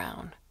dark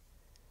brown.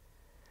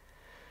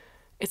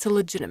 "It's a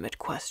legitimate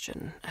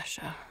question,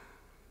 Esha.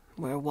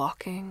 We're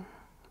walking,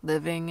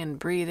 living, and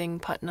breathing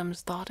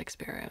Putnam's thought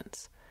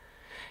experience.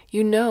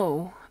 You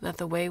know that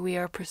the way we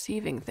are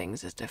perceiving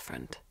things is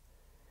different.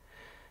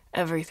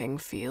 Everything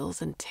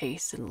feels and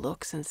tastes and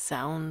looks and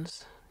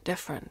sounds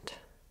different."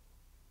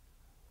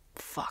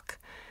 Fuck.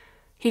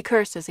 He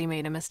cursed as he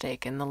made a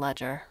mistake in the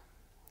ledger.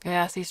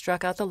 Gayase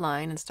struck out the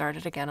line and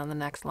started again on the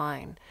next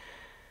line.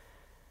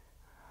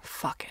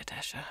 "Fuck it,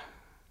 Esha.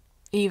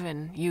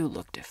 Even you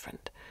look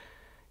different.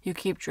 You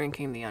keep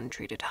drinking the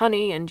untreated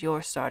honey, and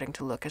you're starting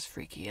to look as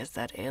freaky as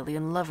that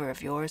alien lover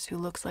of yours who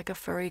looks like a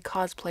furry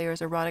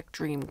cosplayer's erotic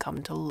dream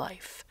come to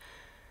life.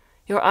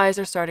 Your eyes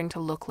are starting to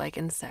look like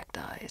insect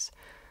eyes.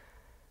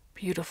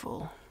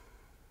 Beautiful,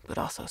 but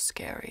also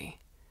scary.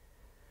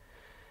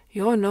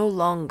 You're no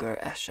longer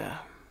Esha.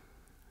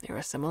 You're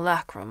a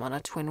simulacrum on a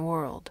twin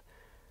world.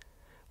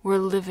 We're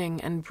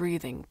living and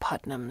breathing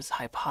Putnam's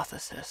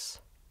hypothesis.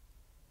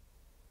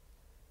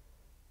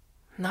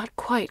 Not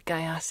quite,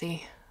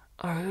 Gayasi,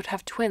 or we would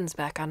have twins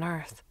back on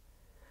Earth.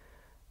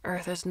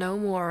 Earth is no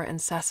more, and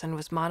Sesson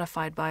was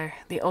modified by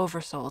the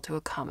Oversoul to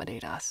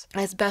accommodate us,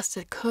 as best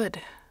it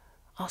could.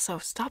 Also,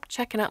 stop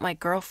checking out my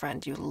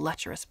girlfriend, you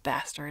lecherous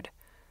bastard.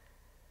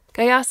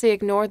 Gayasi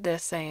ignored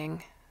this,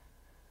 saying,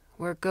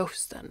 We're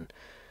ghosts, then.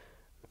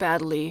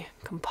 Badly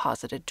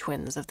composited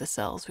twins of the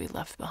cells we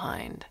left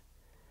behind.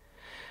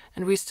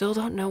 And we still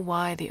don't know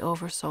why the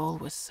Oversoul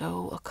was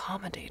so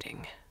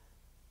accommodating.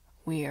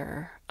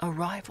 We're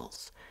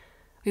arrivals.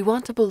 We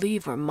want to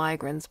believe we're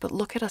migrants, but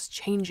look at us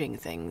changing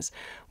things.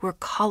 We're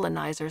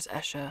colonizers,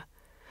 Esha.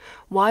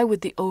 Why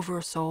would the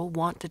Oversoul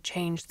want to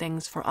change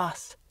things for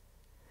us?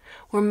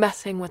 We're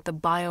messing with the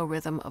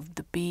biorhythm of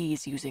the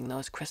bees using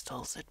those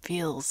crystals. It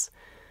feels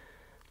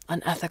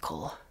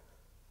unethical.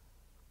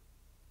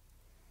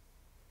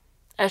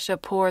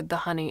 Esha poured the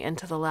honey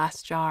into the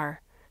last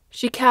jar.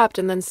 She capped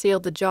and then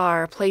sealed the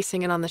jar,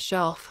 placing it on the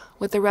shelf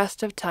with the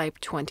rest of type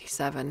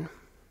 27.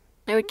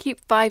 I would keep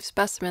 5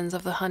 specimens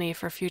of the honey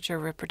for future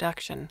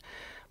reproduction,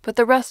 but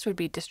the rest would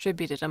be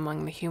distributed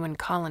among the human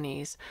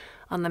colonies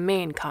on the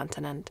main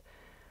continent,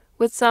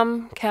 with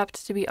some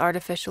kept to be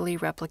artificially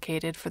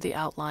replicated for the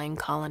outlying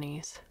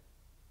colonies.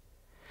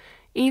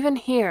 Even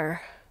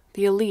here,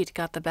 the elite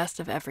got the best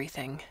of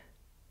everything.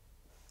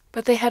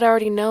 But they had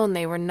already known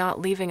they were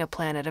not leaving a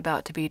planet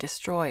about to be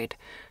destroyed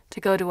to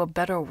go to a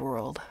better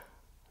world,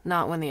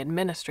 not when the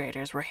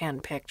administrators were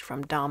handpicked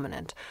from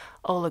dominant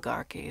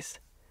oligarchies.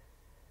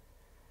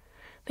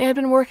 They had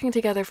been working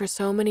together for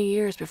so many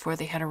years before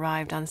they had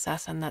arrived on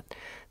Sesson that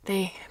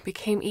they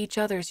became each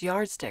other's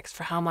yardsticks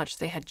for how much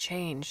they had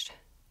changed.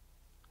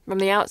 From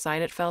the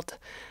outside, it felt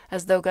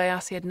as though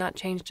Gayasi had not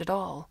changed at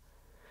all,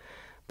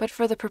 but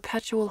for the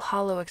perpetual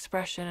hollow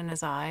expression in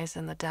his eyes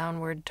and the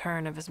downward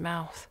turn of his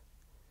mouth.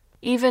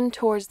 Even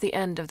towards the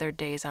end of their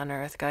days on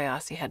Earth,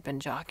 Gayasi had been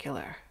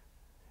jocular.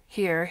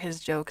 Here, his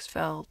jokes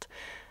felt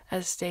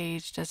as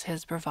staged as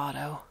his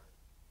bravado.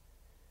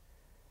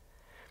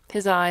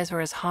 His eyes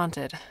were as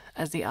haunted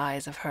as the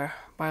eyes of her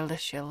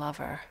Barlicia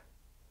lover.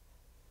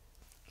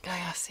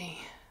 Gayasi,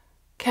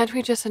 can't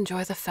we just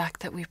enjoy the fact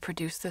that we've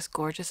produced this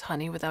gorgeous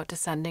honey without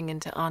descending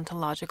into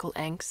ontological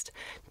angst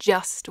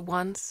just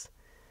once?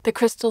 The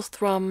crystals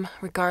thrum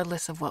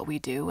regardless of what we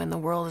do, and the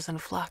world is in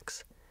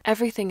flux.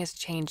 Everything is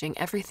changing.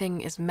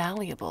 Everything is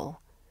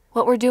malleable.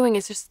 What we're doing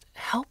is just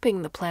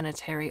helping the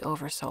planetary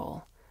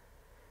Oversoul.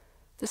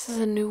 This is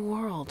a new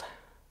world.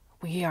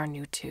 We are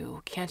new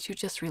too. Can't you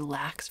just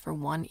relax for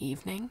one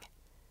evening?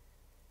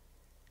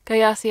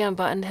 Gayasi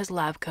unbuttoned his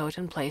lab coat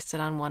and placed it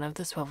on one of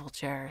the swivel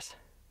chairs.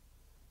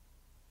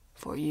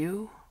 For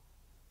you,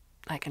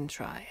 I can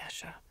try,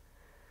 Esha.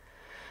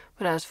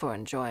 But as for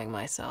enjoying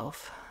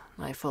myself,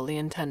 I fully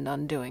intend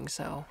on doing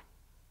so.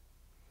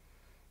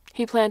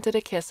 He planted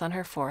a kiss on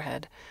her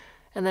forehead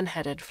and then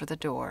headed for the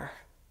door.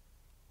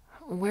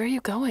 Where are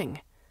you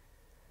going?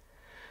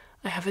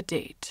 I have a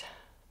date.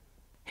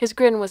 His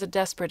grin was a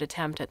desperate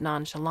attempt at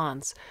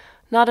nonchalance,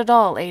 not at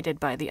all aided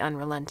by the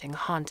unrelenting,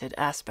 haunted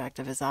aspect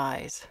of his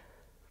eyes.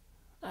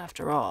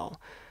 After all,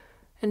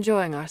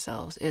 enjoying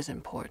ourselves is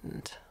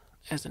important,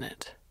 isn't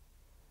it?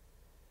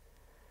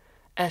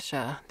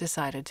 Esha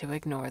decided to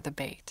ignore the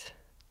bait.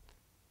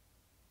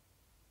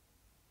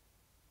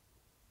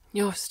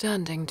 You're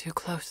standing too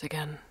close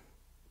again.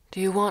 Do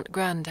you want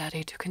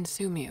Granddaddy to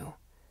consume you?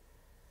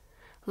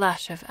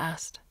 Lashev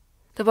asked.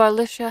 The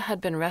Barlicia had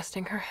been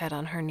resting her head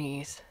on her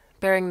knees,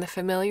 bearing the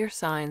familiar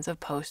signs of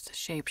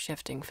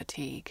post-shape-shifting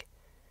fatigue.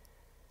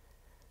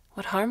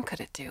 What harm could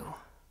it do?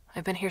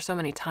 I've been here so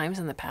many times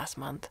in the past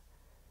month.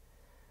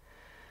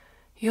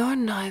 You're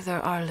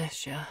neither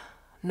Arlicia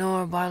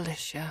nor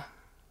Barlicia.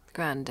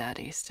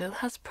 Granddaddy still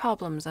has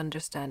problems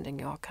understanding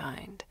your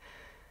kind.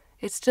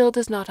 It still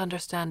does not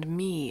understand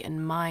me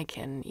and my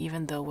kin,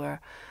 even though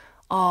we're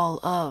all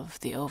of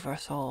the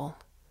Oversoul.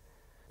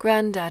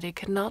 Granddaddy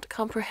could not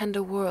comprehend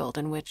a world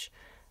in which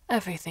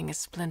everything is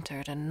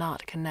splintered and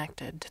not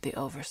connected to the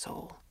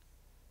Oversoul.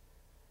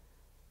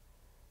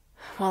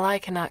 While I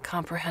cannot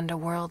comprehend a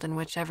world in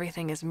which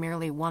everything is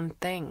merely one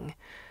thing,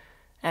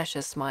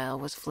 Esha's smile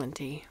was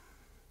flinty.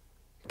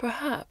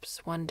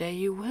 Perhaps one day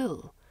you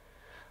will,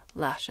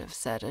 Lashev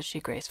said as she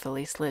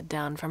gracefully slid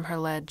down from her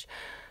ledge,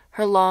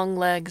 her long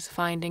legs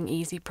finding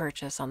easy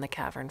purchase on the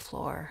cavern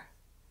floor.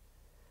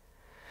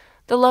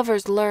 The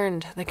lovers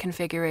learned the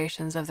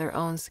configurations of their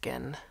own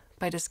skin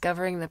by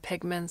discovering the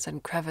pigments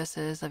and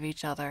crevices of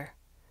each other.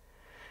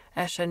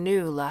 Esha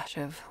knew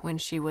Lashev when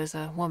she was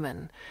a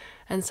woman,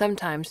 and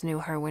sometimes knew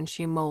her when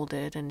she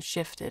molded and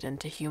shifted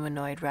into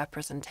humanoid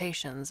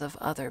representations of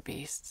other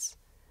beasts.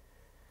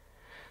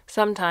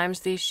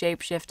 Sometimes these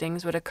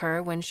shape-shiftings would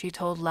occur when she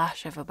told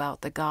Lashev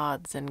about the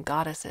gods and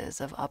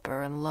goddesses of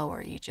Upper and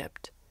Lower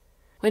Egypt.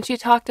 When she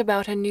talked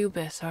about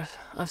Anubis or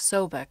of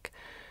Sobek,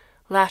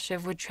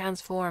 Lashev would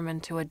transform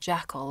into a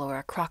jackal or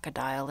a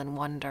crocodile in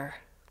wonder,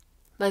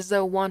 as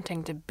though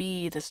wanting to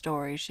be the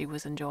story she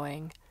was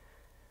enjoying.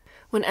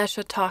 When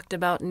Esha talked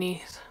about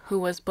Neith, who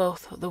was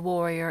both the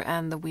warrior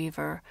and the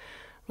weaver,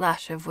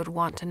 Lashev would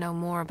want to know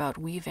more about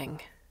weaving.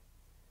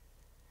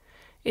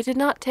 It did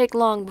not take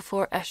long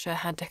before Esha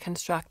had to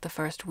construct the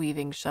first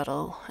weaving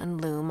shuttle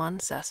and loom on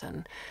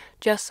Sesson,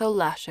 just so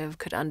Lashev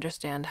could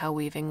understand how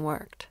weaving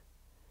worked.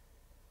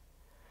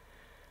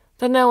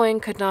 The knowing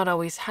could not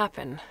always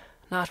happen,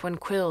 not when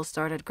quills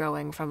started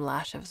growing from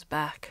Lashev's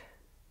back.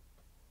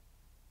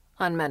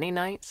 On many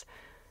nights,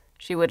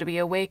 she would be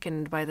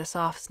awakened by the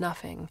soft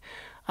snuffing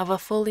of a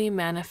fully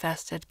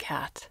manifested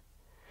cat,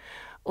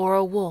 or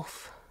a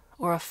wolf,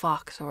 or a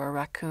fox, or a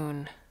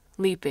raccoon,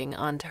 leaping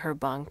onto her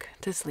bunk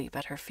to sleep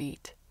at her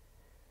feet.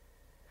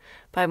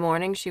 By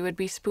morning she would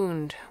be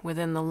spooned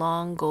within the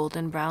long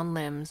golden-brown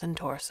limbs and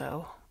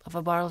torso of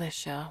a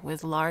Barlisha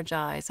with large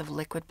eyes of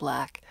liquid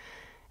black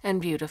and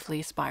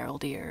beautifully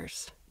spiraled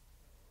ears.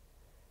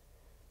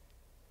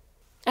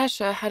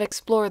 Esha had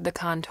explored the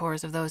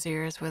contours of those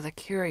ears with a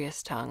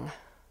curious tongue,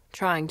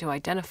 trying to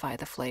identify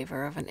the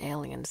flavor of an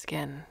alien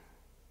skin.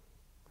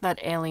 That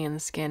alien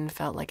skin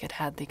felt like it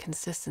had the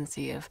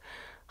consistency of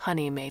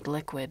honey made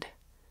liquid.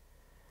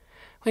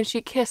 When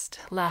she kissed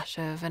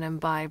Lashev and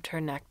imbibed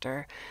her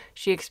nectar,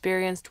 she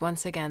experienced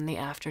once again the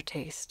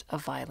aftertaste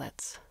of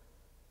violets.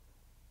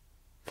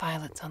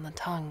 Violets on the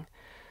tongue,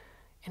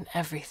 in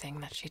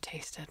everything that she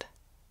tasted.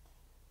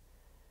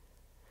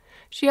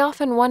 She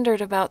often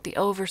wondered about the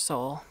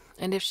Oversoul,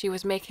 and if she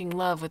was making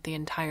love with the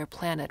entire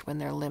planet when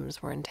their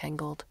limbs were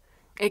entangled.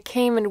 It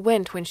came and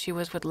went when she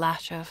was with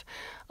Lashev,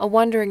 a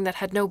wondering that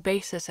had no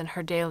basis in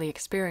her daily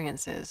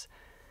experiences,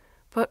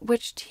 but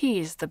which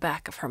teased the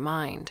back of her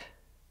mind.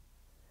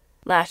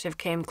 Lashev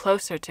came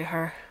closer to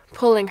her,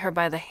 pulling her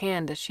by the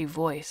hand as she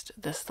voiced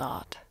this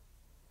thought.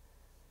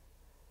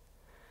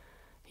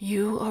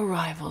 You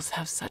arrivals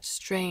have such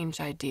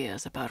strange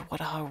ideas about what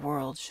our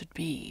world should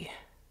be,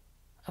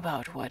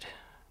 about what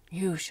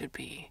you should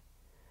be,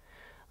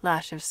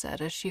 Lashev said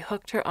as she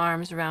hooked her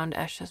arms around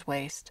Esha's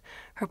waist,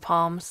 her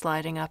palms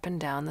sliding up and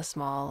down the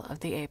small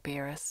of the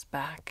apiarist's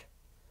back.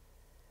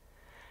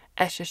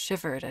 Esha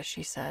shivered as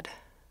she said,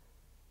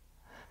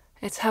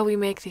 It's how we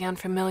make the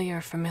unfamiliar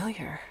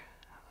familiar.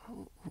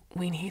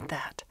 We need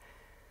that.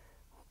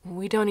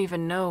 We don't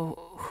even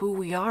know who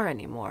we are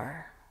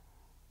anymore.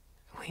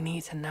 We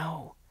need to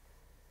know.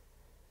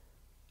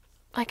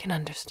 I can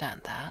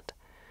understand that.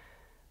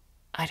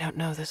 I don't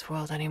know this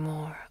world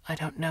anymore. I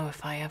don't know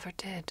if I ever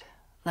did,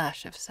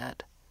 Lashev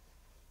said.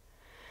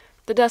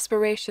 The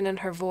desperation in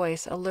her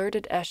voice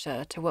alerted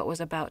Esha to what was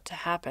about to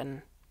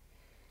happen.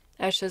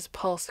 Esha's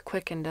pulse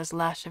quickened as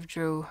Lashev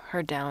drew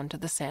her down to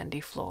the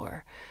sandy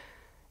floor.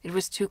 It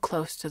was too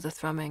close to the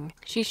thrumming.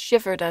 She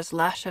shivered as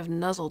Lashev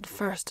nuzzled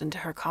first into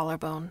her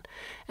collarbone,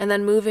 and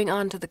then moving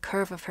on to the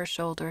curve of her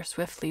shoulder,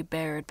 swiftly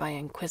bared by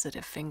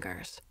inquisitive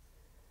fingers.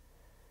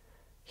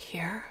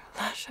 Here,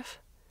 Lashev?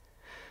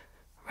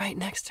 Right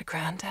next to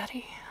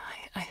Granddaddy?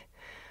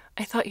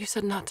 I thought you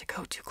said not to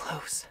go too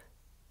close.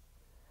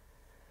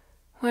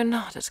 We're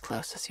not as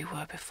close as you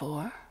were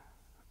before.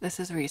 This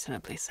is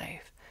reasonably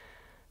safe.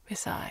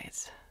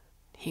 Besides,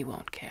 he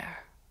won't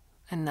care.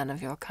 And none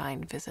of your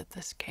kind visit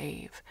this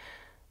cave.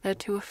 They're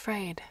too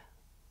afraid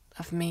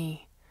of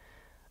me,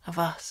 of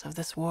us, of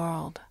this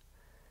world.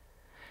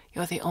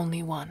 You're the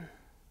only one.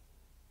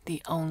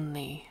 The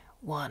only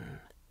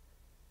one.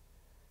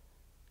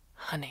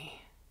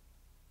 Honey.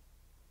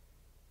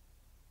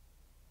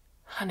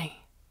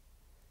 Honey.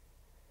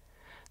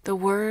 The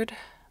word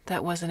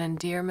that was an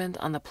endearment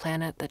on the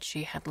planet that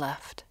she had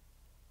left.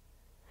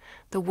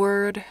 The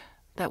word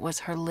that was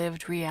her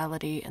lived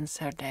reality in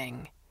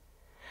Serdang.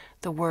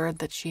 The word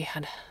that she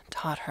had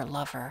taught her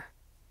lover.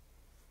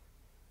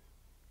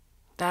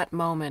 That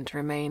moment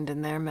remained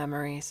in their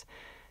memories,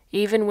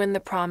 even when the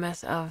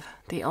promise of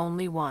the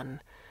only one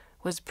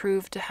was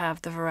proved to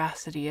have the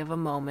veracity of a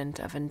moment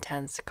of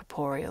intense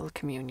corporeal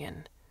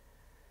communion.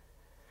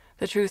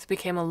 The truth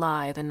became a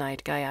lie the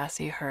night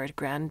Gayasi heard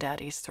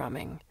Granddaddy's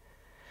thrumming,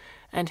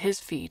 and his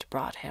feet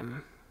brought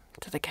him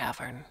to the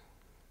cavern.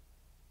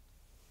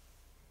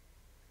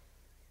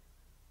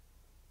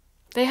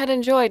 They had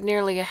enjoyed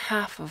nearly a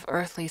half of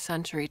earthly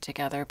century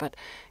together, but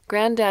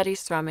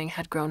Granddaddy's thrumming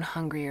had grown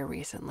hungrier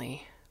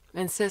recently,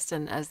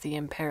 insistent as the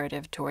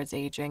imperative towards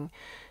aging,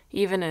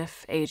 even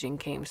if aging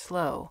came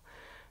slow,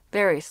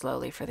 very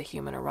slowly for the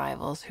human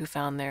arrivals who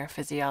found their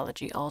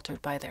physiology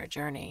altered by their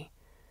journey.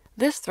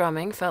 This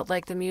thrumming felt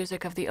like the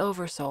music of the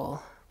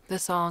Oversoul, the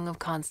song of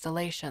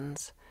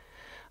constellations,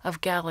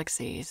 of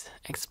galaxies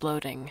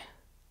exploding.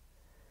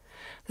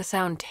 The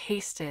sound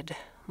tasted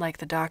like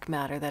the dark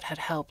matter that had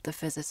helped the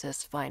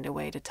physicists find a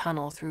way to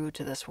tunnel through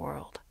to this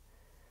world.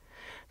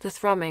 The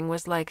thrumming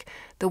was like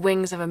the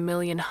wings of a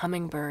million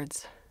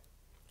hummingbirds,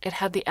 It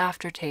had the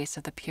aftertaste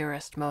of the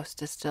purest, most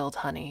distilled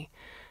honey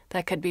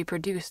that could be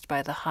produced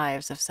by the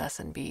hives of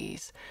Sesson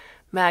bees,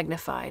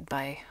 magnified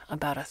by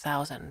about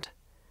 1,000.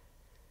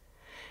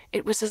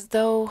 It was as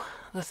though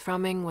the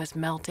thrumming was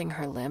melting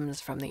her limbs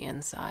from the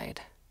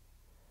inside.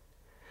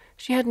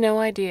 She had no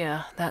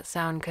idea that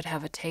sound could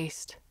have a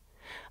taste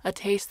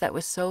that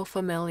was so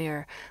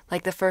familiar,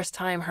 like the first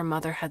time her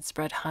mother had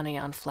spread honey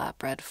on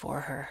flatbread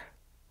for her.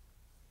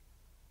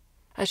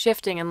 A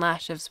shifting in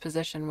Lashev's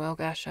position woke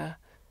Esha.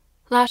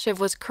 Lashev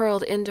was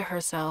curled into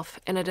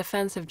herself in a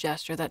defensive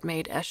gesture that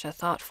made Esha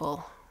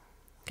thoughtful.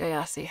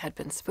 Gayasi had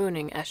been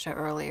spooning Esha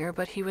earlier,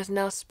 but he was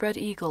now spread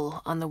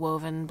eagle on the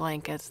woven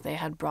blankets they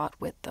had brought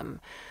with them,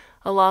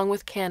 along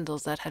with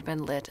candles that had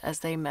been lit as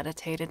they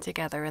meditated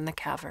together in the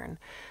cavern,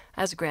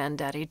 as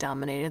Granddaddy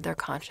dominated their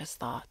conscious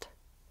thought.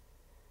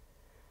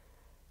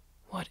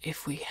 What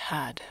if we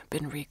had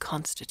been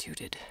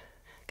reconstituted?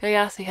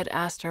 Gayasi had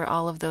asked her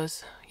all of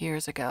those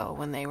years ago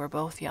when they were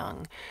both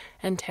young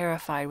and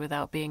terrified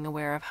without being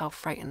aware of how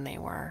frightened they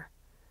were.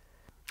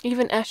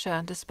 Even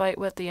Esha, despite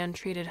what the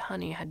untreated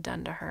honey had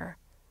done to her.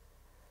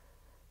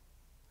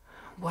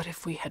 What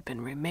if we had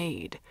been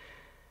remade,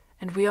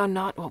 and we are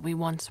not what we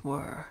once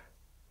were?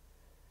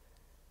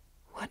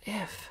 What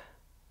if?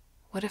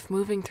 What if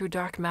moving through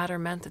dark matter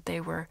meant that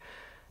they were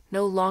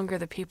no longer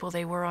the people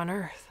they were on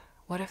Earth?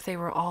 What if they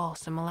were all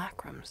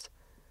simulacrums?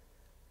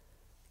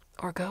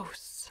 Or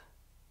ghosts?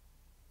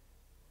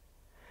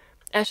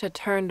 Esha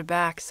turned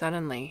back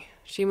suddenly.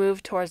 She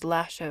moved towards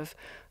Lashev,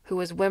 who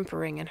was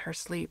whimpering in her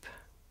sleep.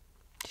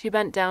 She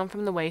bent down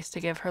from the waist to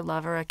give her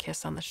lover a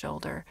kiss on the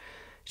shoulder.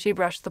 She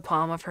brushed the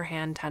palm of her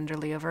hand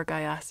tenderly over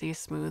Gayasi's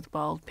smooth,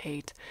 bald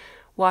pate,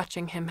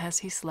 watching him as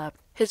he slept,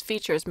 his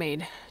features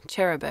made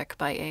cherubic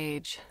by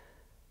age.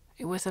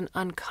 It was an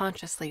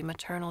unconsciously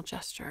maternal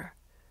gesture.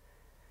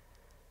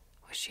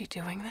 Was she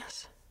doing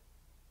this?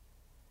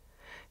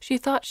 She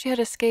thought she had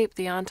escaped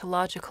the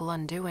ontological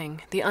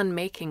undoing, the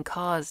unmaking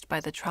caused by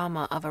the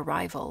trauma of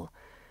arrival.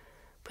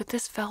 But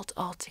this felt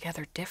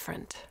altogether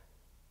different.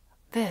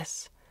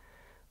 This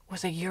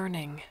was a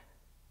yearning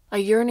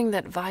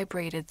that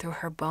vibrated through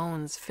her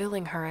bones,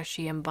 filling her as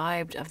she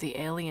imbibed of the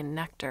alien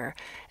nectar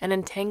and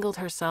entangled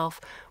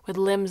herself with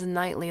limbs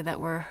nightly that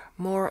were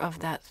more of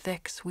that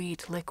thick,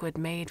 sweet,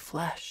 liquid-made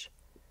flesh.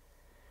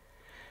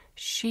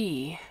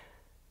 She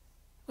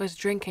was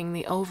drinking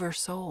the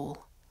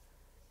oversoul.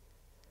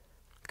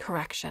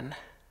 Correction.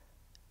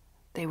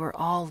 They were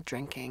all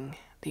drinking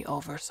the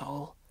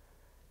oversoul.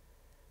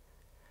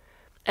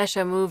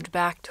 Esha moved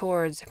back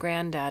towards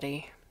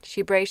Granddaddy.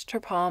 She braced her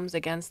palms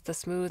against the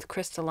smooth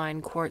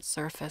crystalline quartz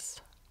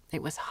surface.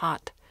 It was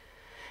hot.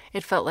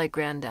 It felt like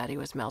Granddaddy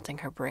was melting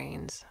her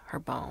brains, her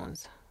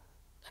bones,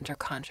 and her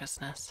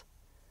consciousness.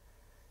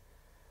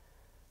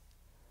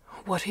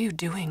 What are you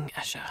doing,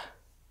 Esha?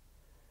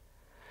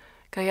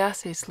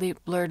 Gayasi's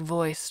sleep-blurred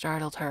voice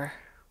startled her.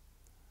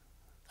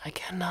 I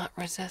cannot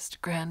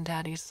resist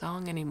Granddaddy's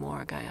song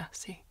anymore,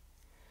 Gayasi.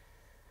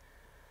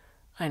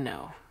 I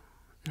know.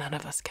 None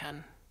of us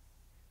can.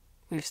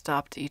 We've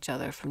stopped each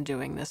other from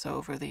doing this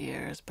over the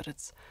years, but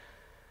it's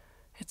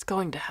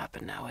going to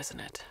happen now, isn't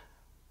it?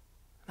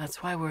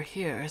 That's why we're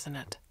here, isn't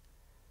it?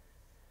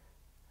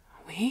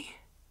 We?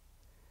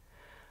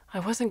 I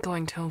wasn't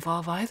going to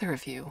involve either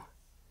of you.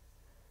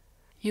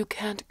 You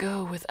can't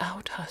go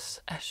without us,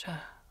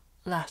 Esha,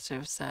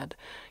 Lashev said,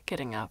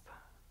 getting up.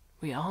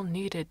 We all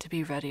needed to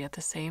be ready at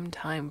the same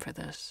time for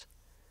this.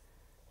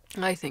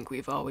 I think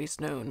we've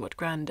always known what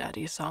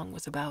Granddaddy's song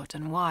was about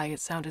and why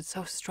it sounded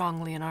so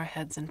strongly in our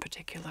heads in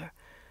particular.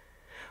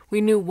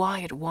 We knew why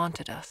it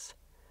wanted us.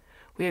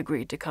 We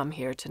agreed to come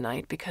here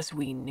tonight because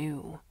we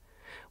knew.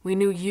 We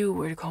knew you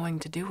were going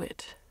to do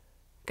it.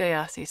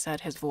 Gayasi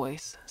said, his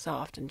voice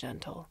soft and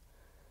gentle.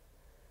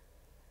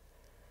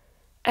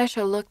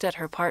 Esha looked at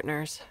her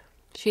partners.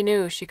 She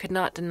knew she could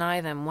not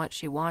deny them what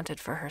she wanted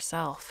for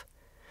herself.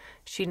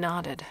 She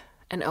nodded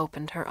and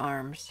opened her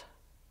arms.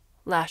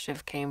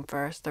 Lashev came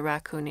first, the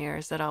raccoon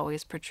ears that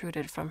always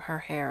protruded from her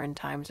hair in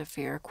times of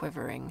fear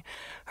quivering,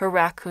 her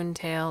raccoon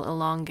tail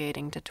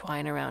elongating to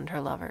twine around her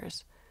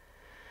lover's.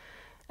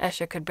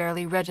 Esha could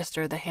barely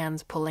register the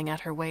hands pulling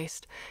at her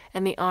waist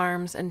and the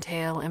arms and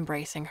tail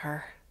embracing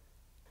her.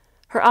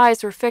 Her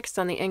eyes were fixed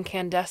on the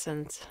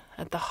incandescence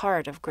at the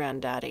heart of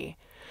Granddaddy,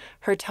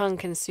 her tongue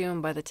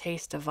consumed by the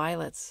taste of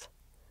violets.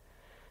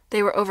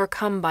 They were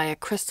overcome by a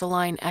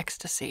crystalline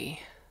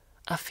ecstasy,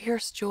 a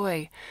fierce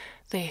joy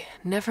they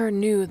never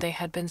knew they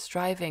had been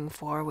striving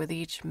for with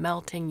each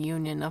melting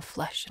union of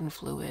flesh and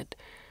fluid.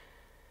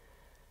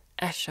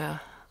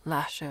 Esha,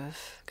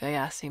 Lashev,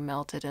 Gayasi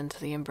melted into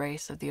the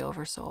embrace of the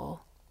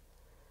Oversoul.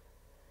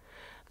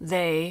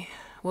 They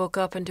woke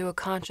up into a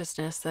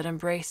consciousness that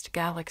embraced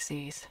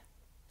galaxies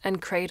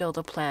and cradled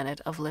a planet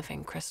of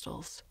living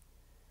crystals.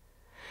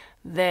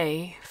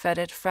 They fed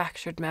it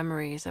fractured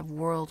memories of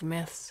world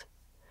myths,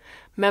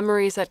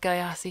 memories that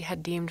Gayasi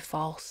had deemed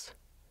false.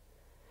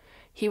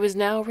 He was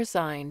now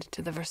resigned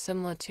to the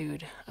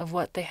verisimilitude of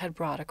what they had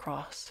brought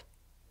across.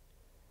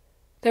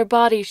 Their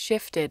bodies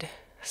shifted,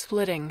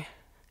 splitting.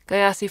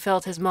 Gayasi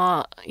felt his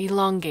maw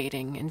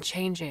elongating and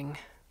changing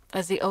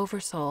as the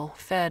Oversoul,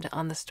 fed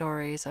on the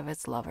stories of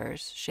its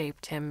lovers,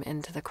 shaped him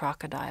into the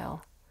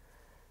crocodile.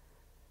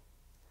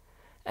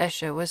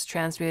 Esha was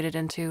transmuted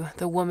into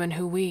the woman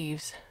who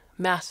weaves,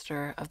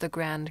 master of the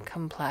grand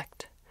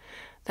complect,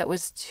 that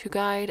was to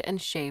guide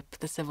and shape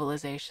the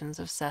civilizations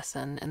of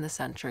Sesson in the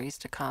centuries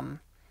to come,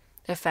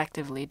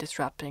 effectively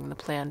disrupting the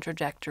planned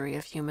trajectory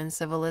of human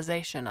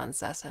civilization on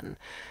Sesson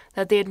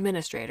that the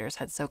administrators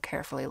had so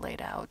carefully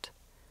laid out.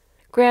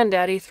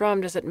 Granddaddy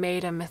thrummed as it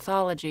made a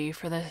mythology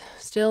for the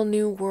still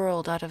new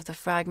world out of the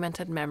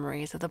fragmented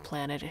memories of the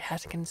planet it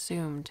had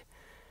consumed.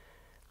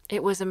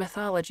 It was a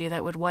mythology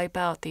that would wipe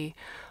out the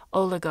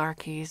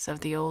oligarchies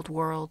of the old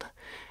world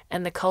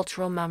and the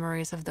cultural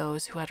memories of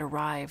those who had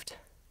arrived.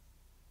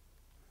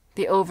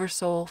 The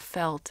Oversoul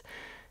felt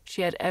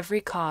she had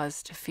every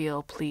cause to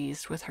feel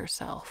pleased with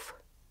herself.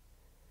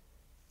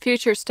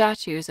 Future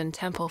statues and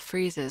temple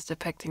friezes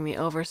depicting the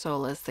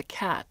Oversoul as the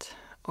cat,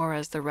 or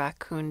as the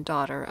raccoon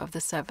daughter of the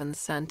 7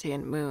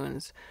 sentient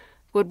moons,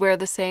 would wear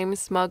the same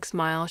smug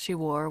smile she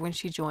wore when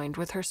she joined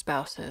with her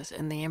spouses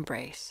in the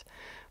embrace,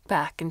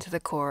 back into the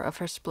core of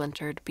her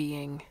splintered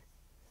being.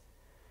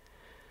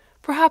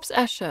 Perhaps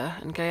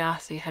Esha and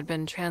Gayasi had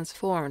been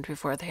transformed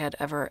before they had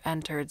ever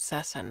entered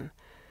Sesson.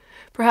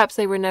 Perhaps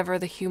they were never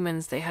the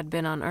humans they had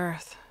been on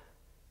Earth.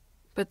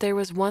 But there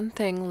was one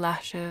thing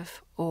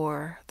Lashiv,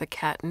 or the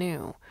cat,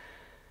 knew,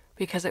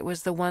 because it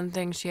was the one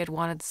thing she had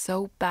wanted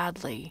so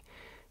badly.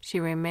 She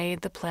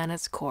remade the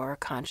planet's core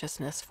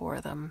consciousness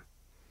for them.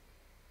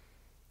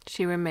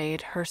 She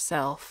remade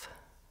herself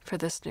for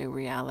this new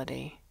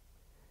reality.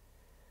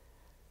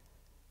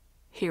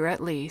 Here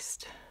at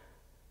least,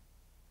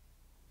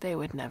 they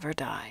would never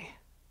die.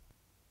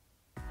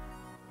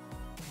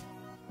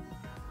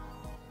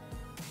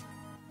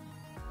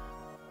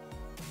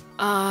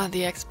 Ah,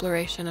 the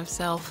exploration of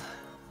self,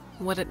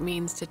 what it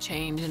means to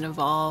change and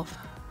evolve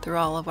through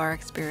all of our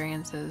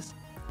experiences.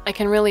 I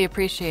can really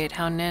appreciate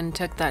how Nin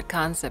took that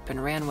concept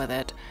and ran with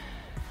it,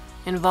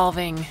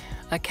 involving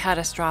a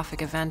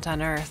catastrophic event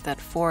on Earth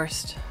that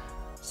forced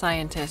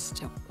scientists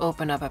to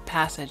open up a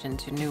passage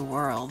into new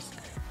worlds.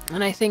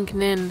 And I think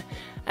Nin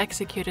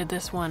executed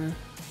this one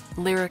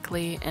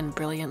lyrically and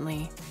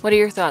brilliantly. What are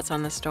your thoughts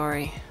on the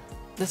story?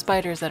 The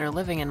spiders that are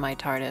living in my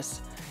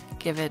TARDIS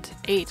give it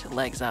 8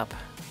 legs up,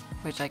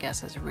 which I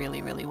guess is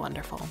really, really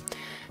wonderful.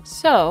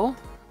 So,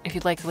 if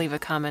you'd like to leave a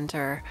comment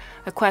or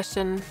a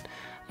question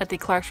at the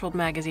Clarkesworld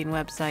Magazine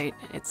website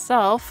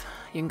itself,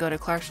 you can go to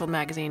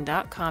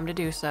clarkesworldmagazine.com to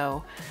do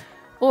so,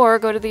 or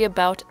go to the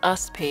About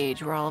Us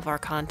page where all of our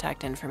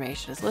contact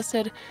information is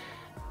listed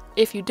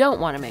if you don't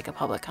want to make a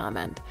public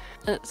comment.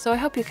 So I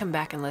hope you come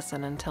back and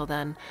listen. Until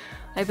then,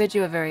 I bid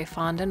you a very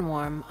fond and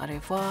warm au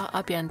revoir,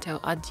 à bientôt,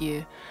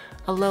 adieu,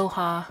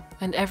 aloha,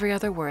 and every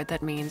other word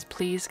that means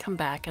please come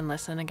back and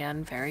listen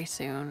again very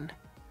soon.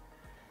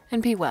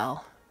 And be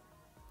well.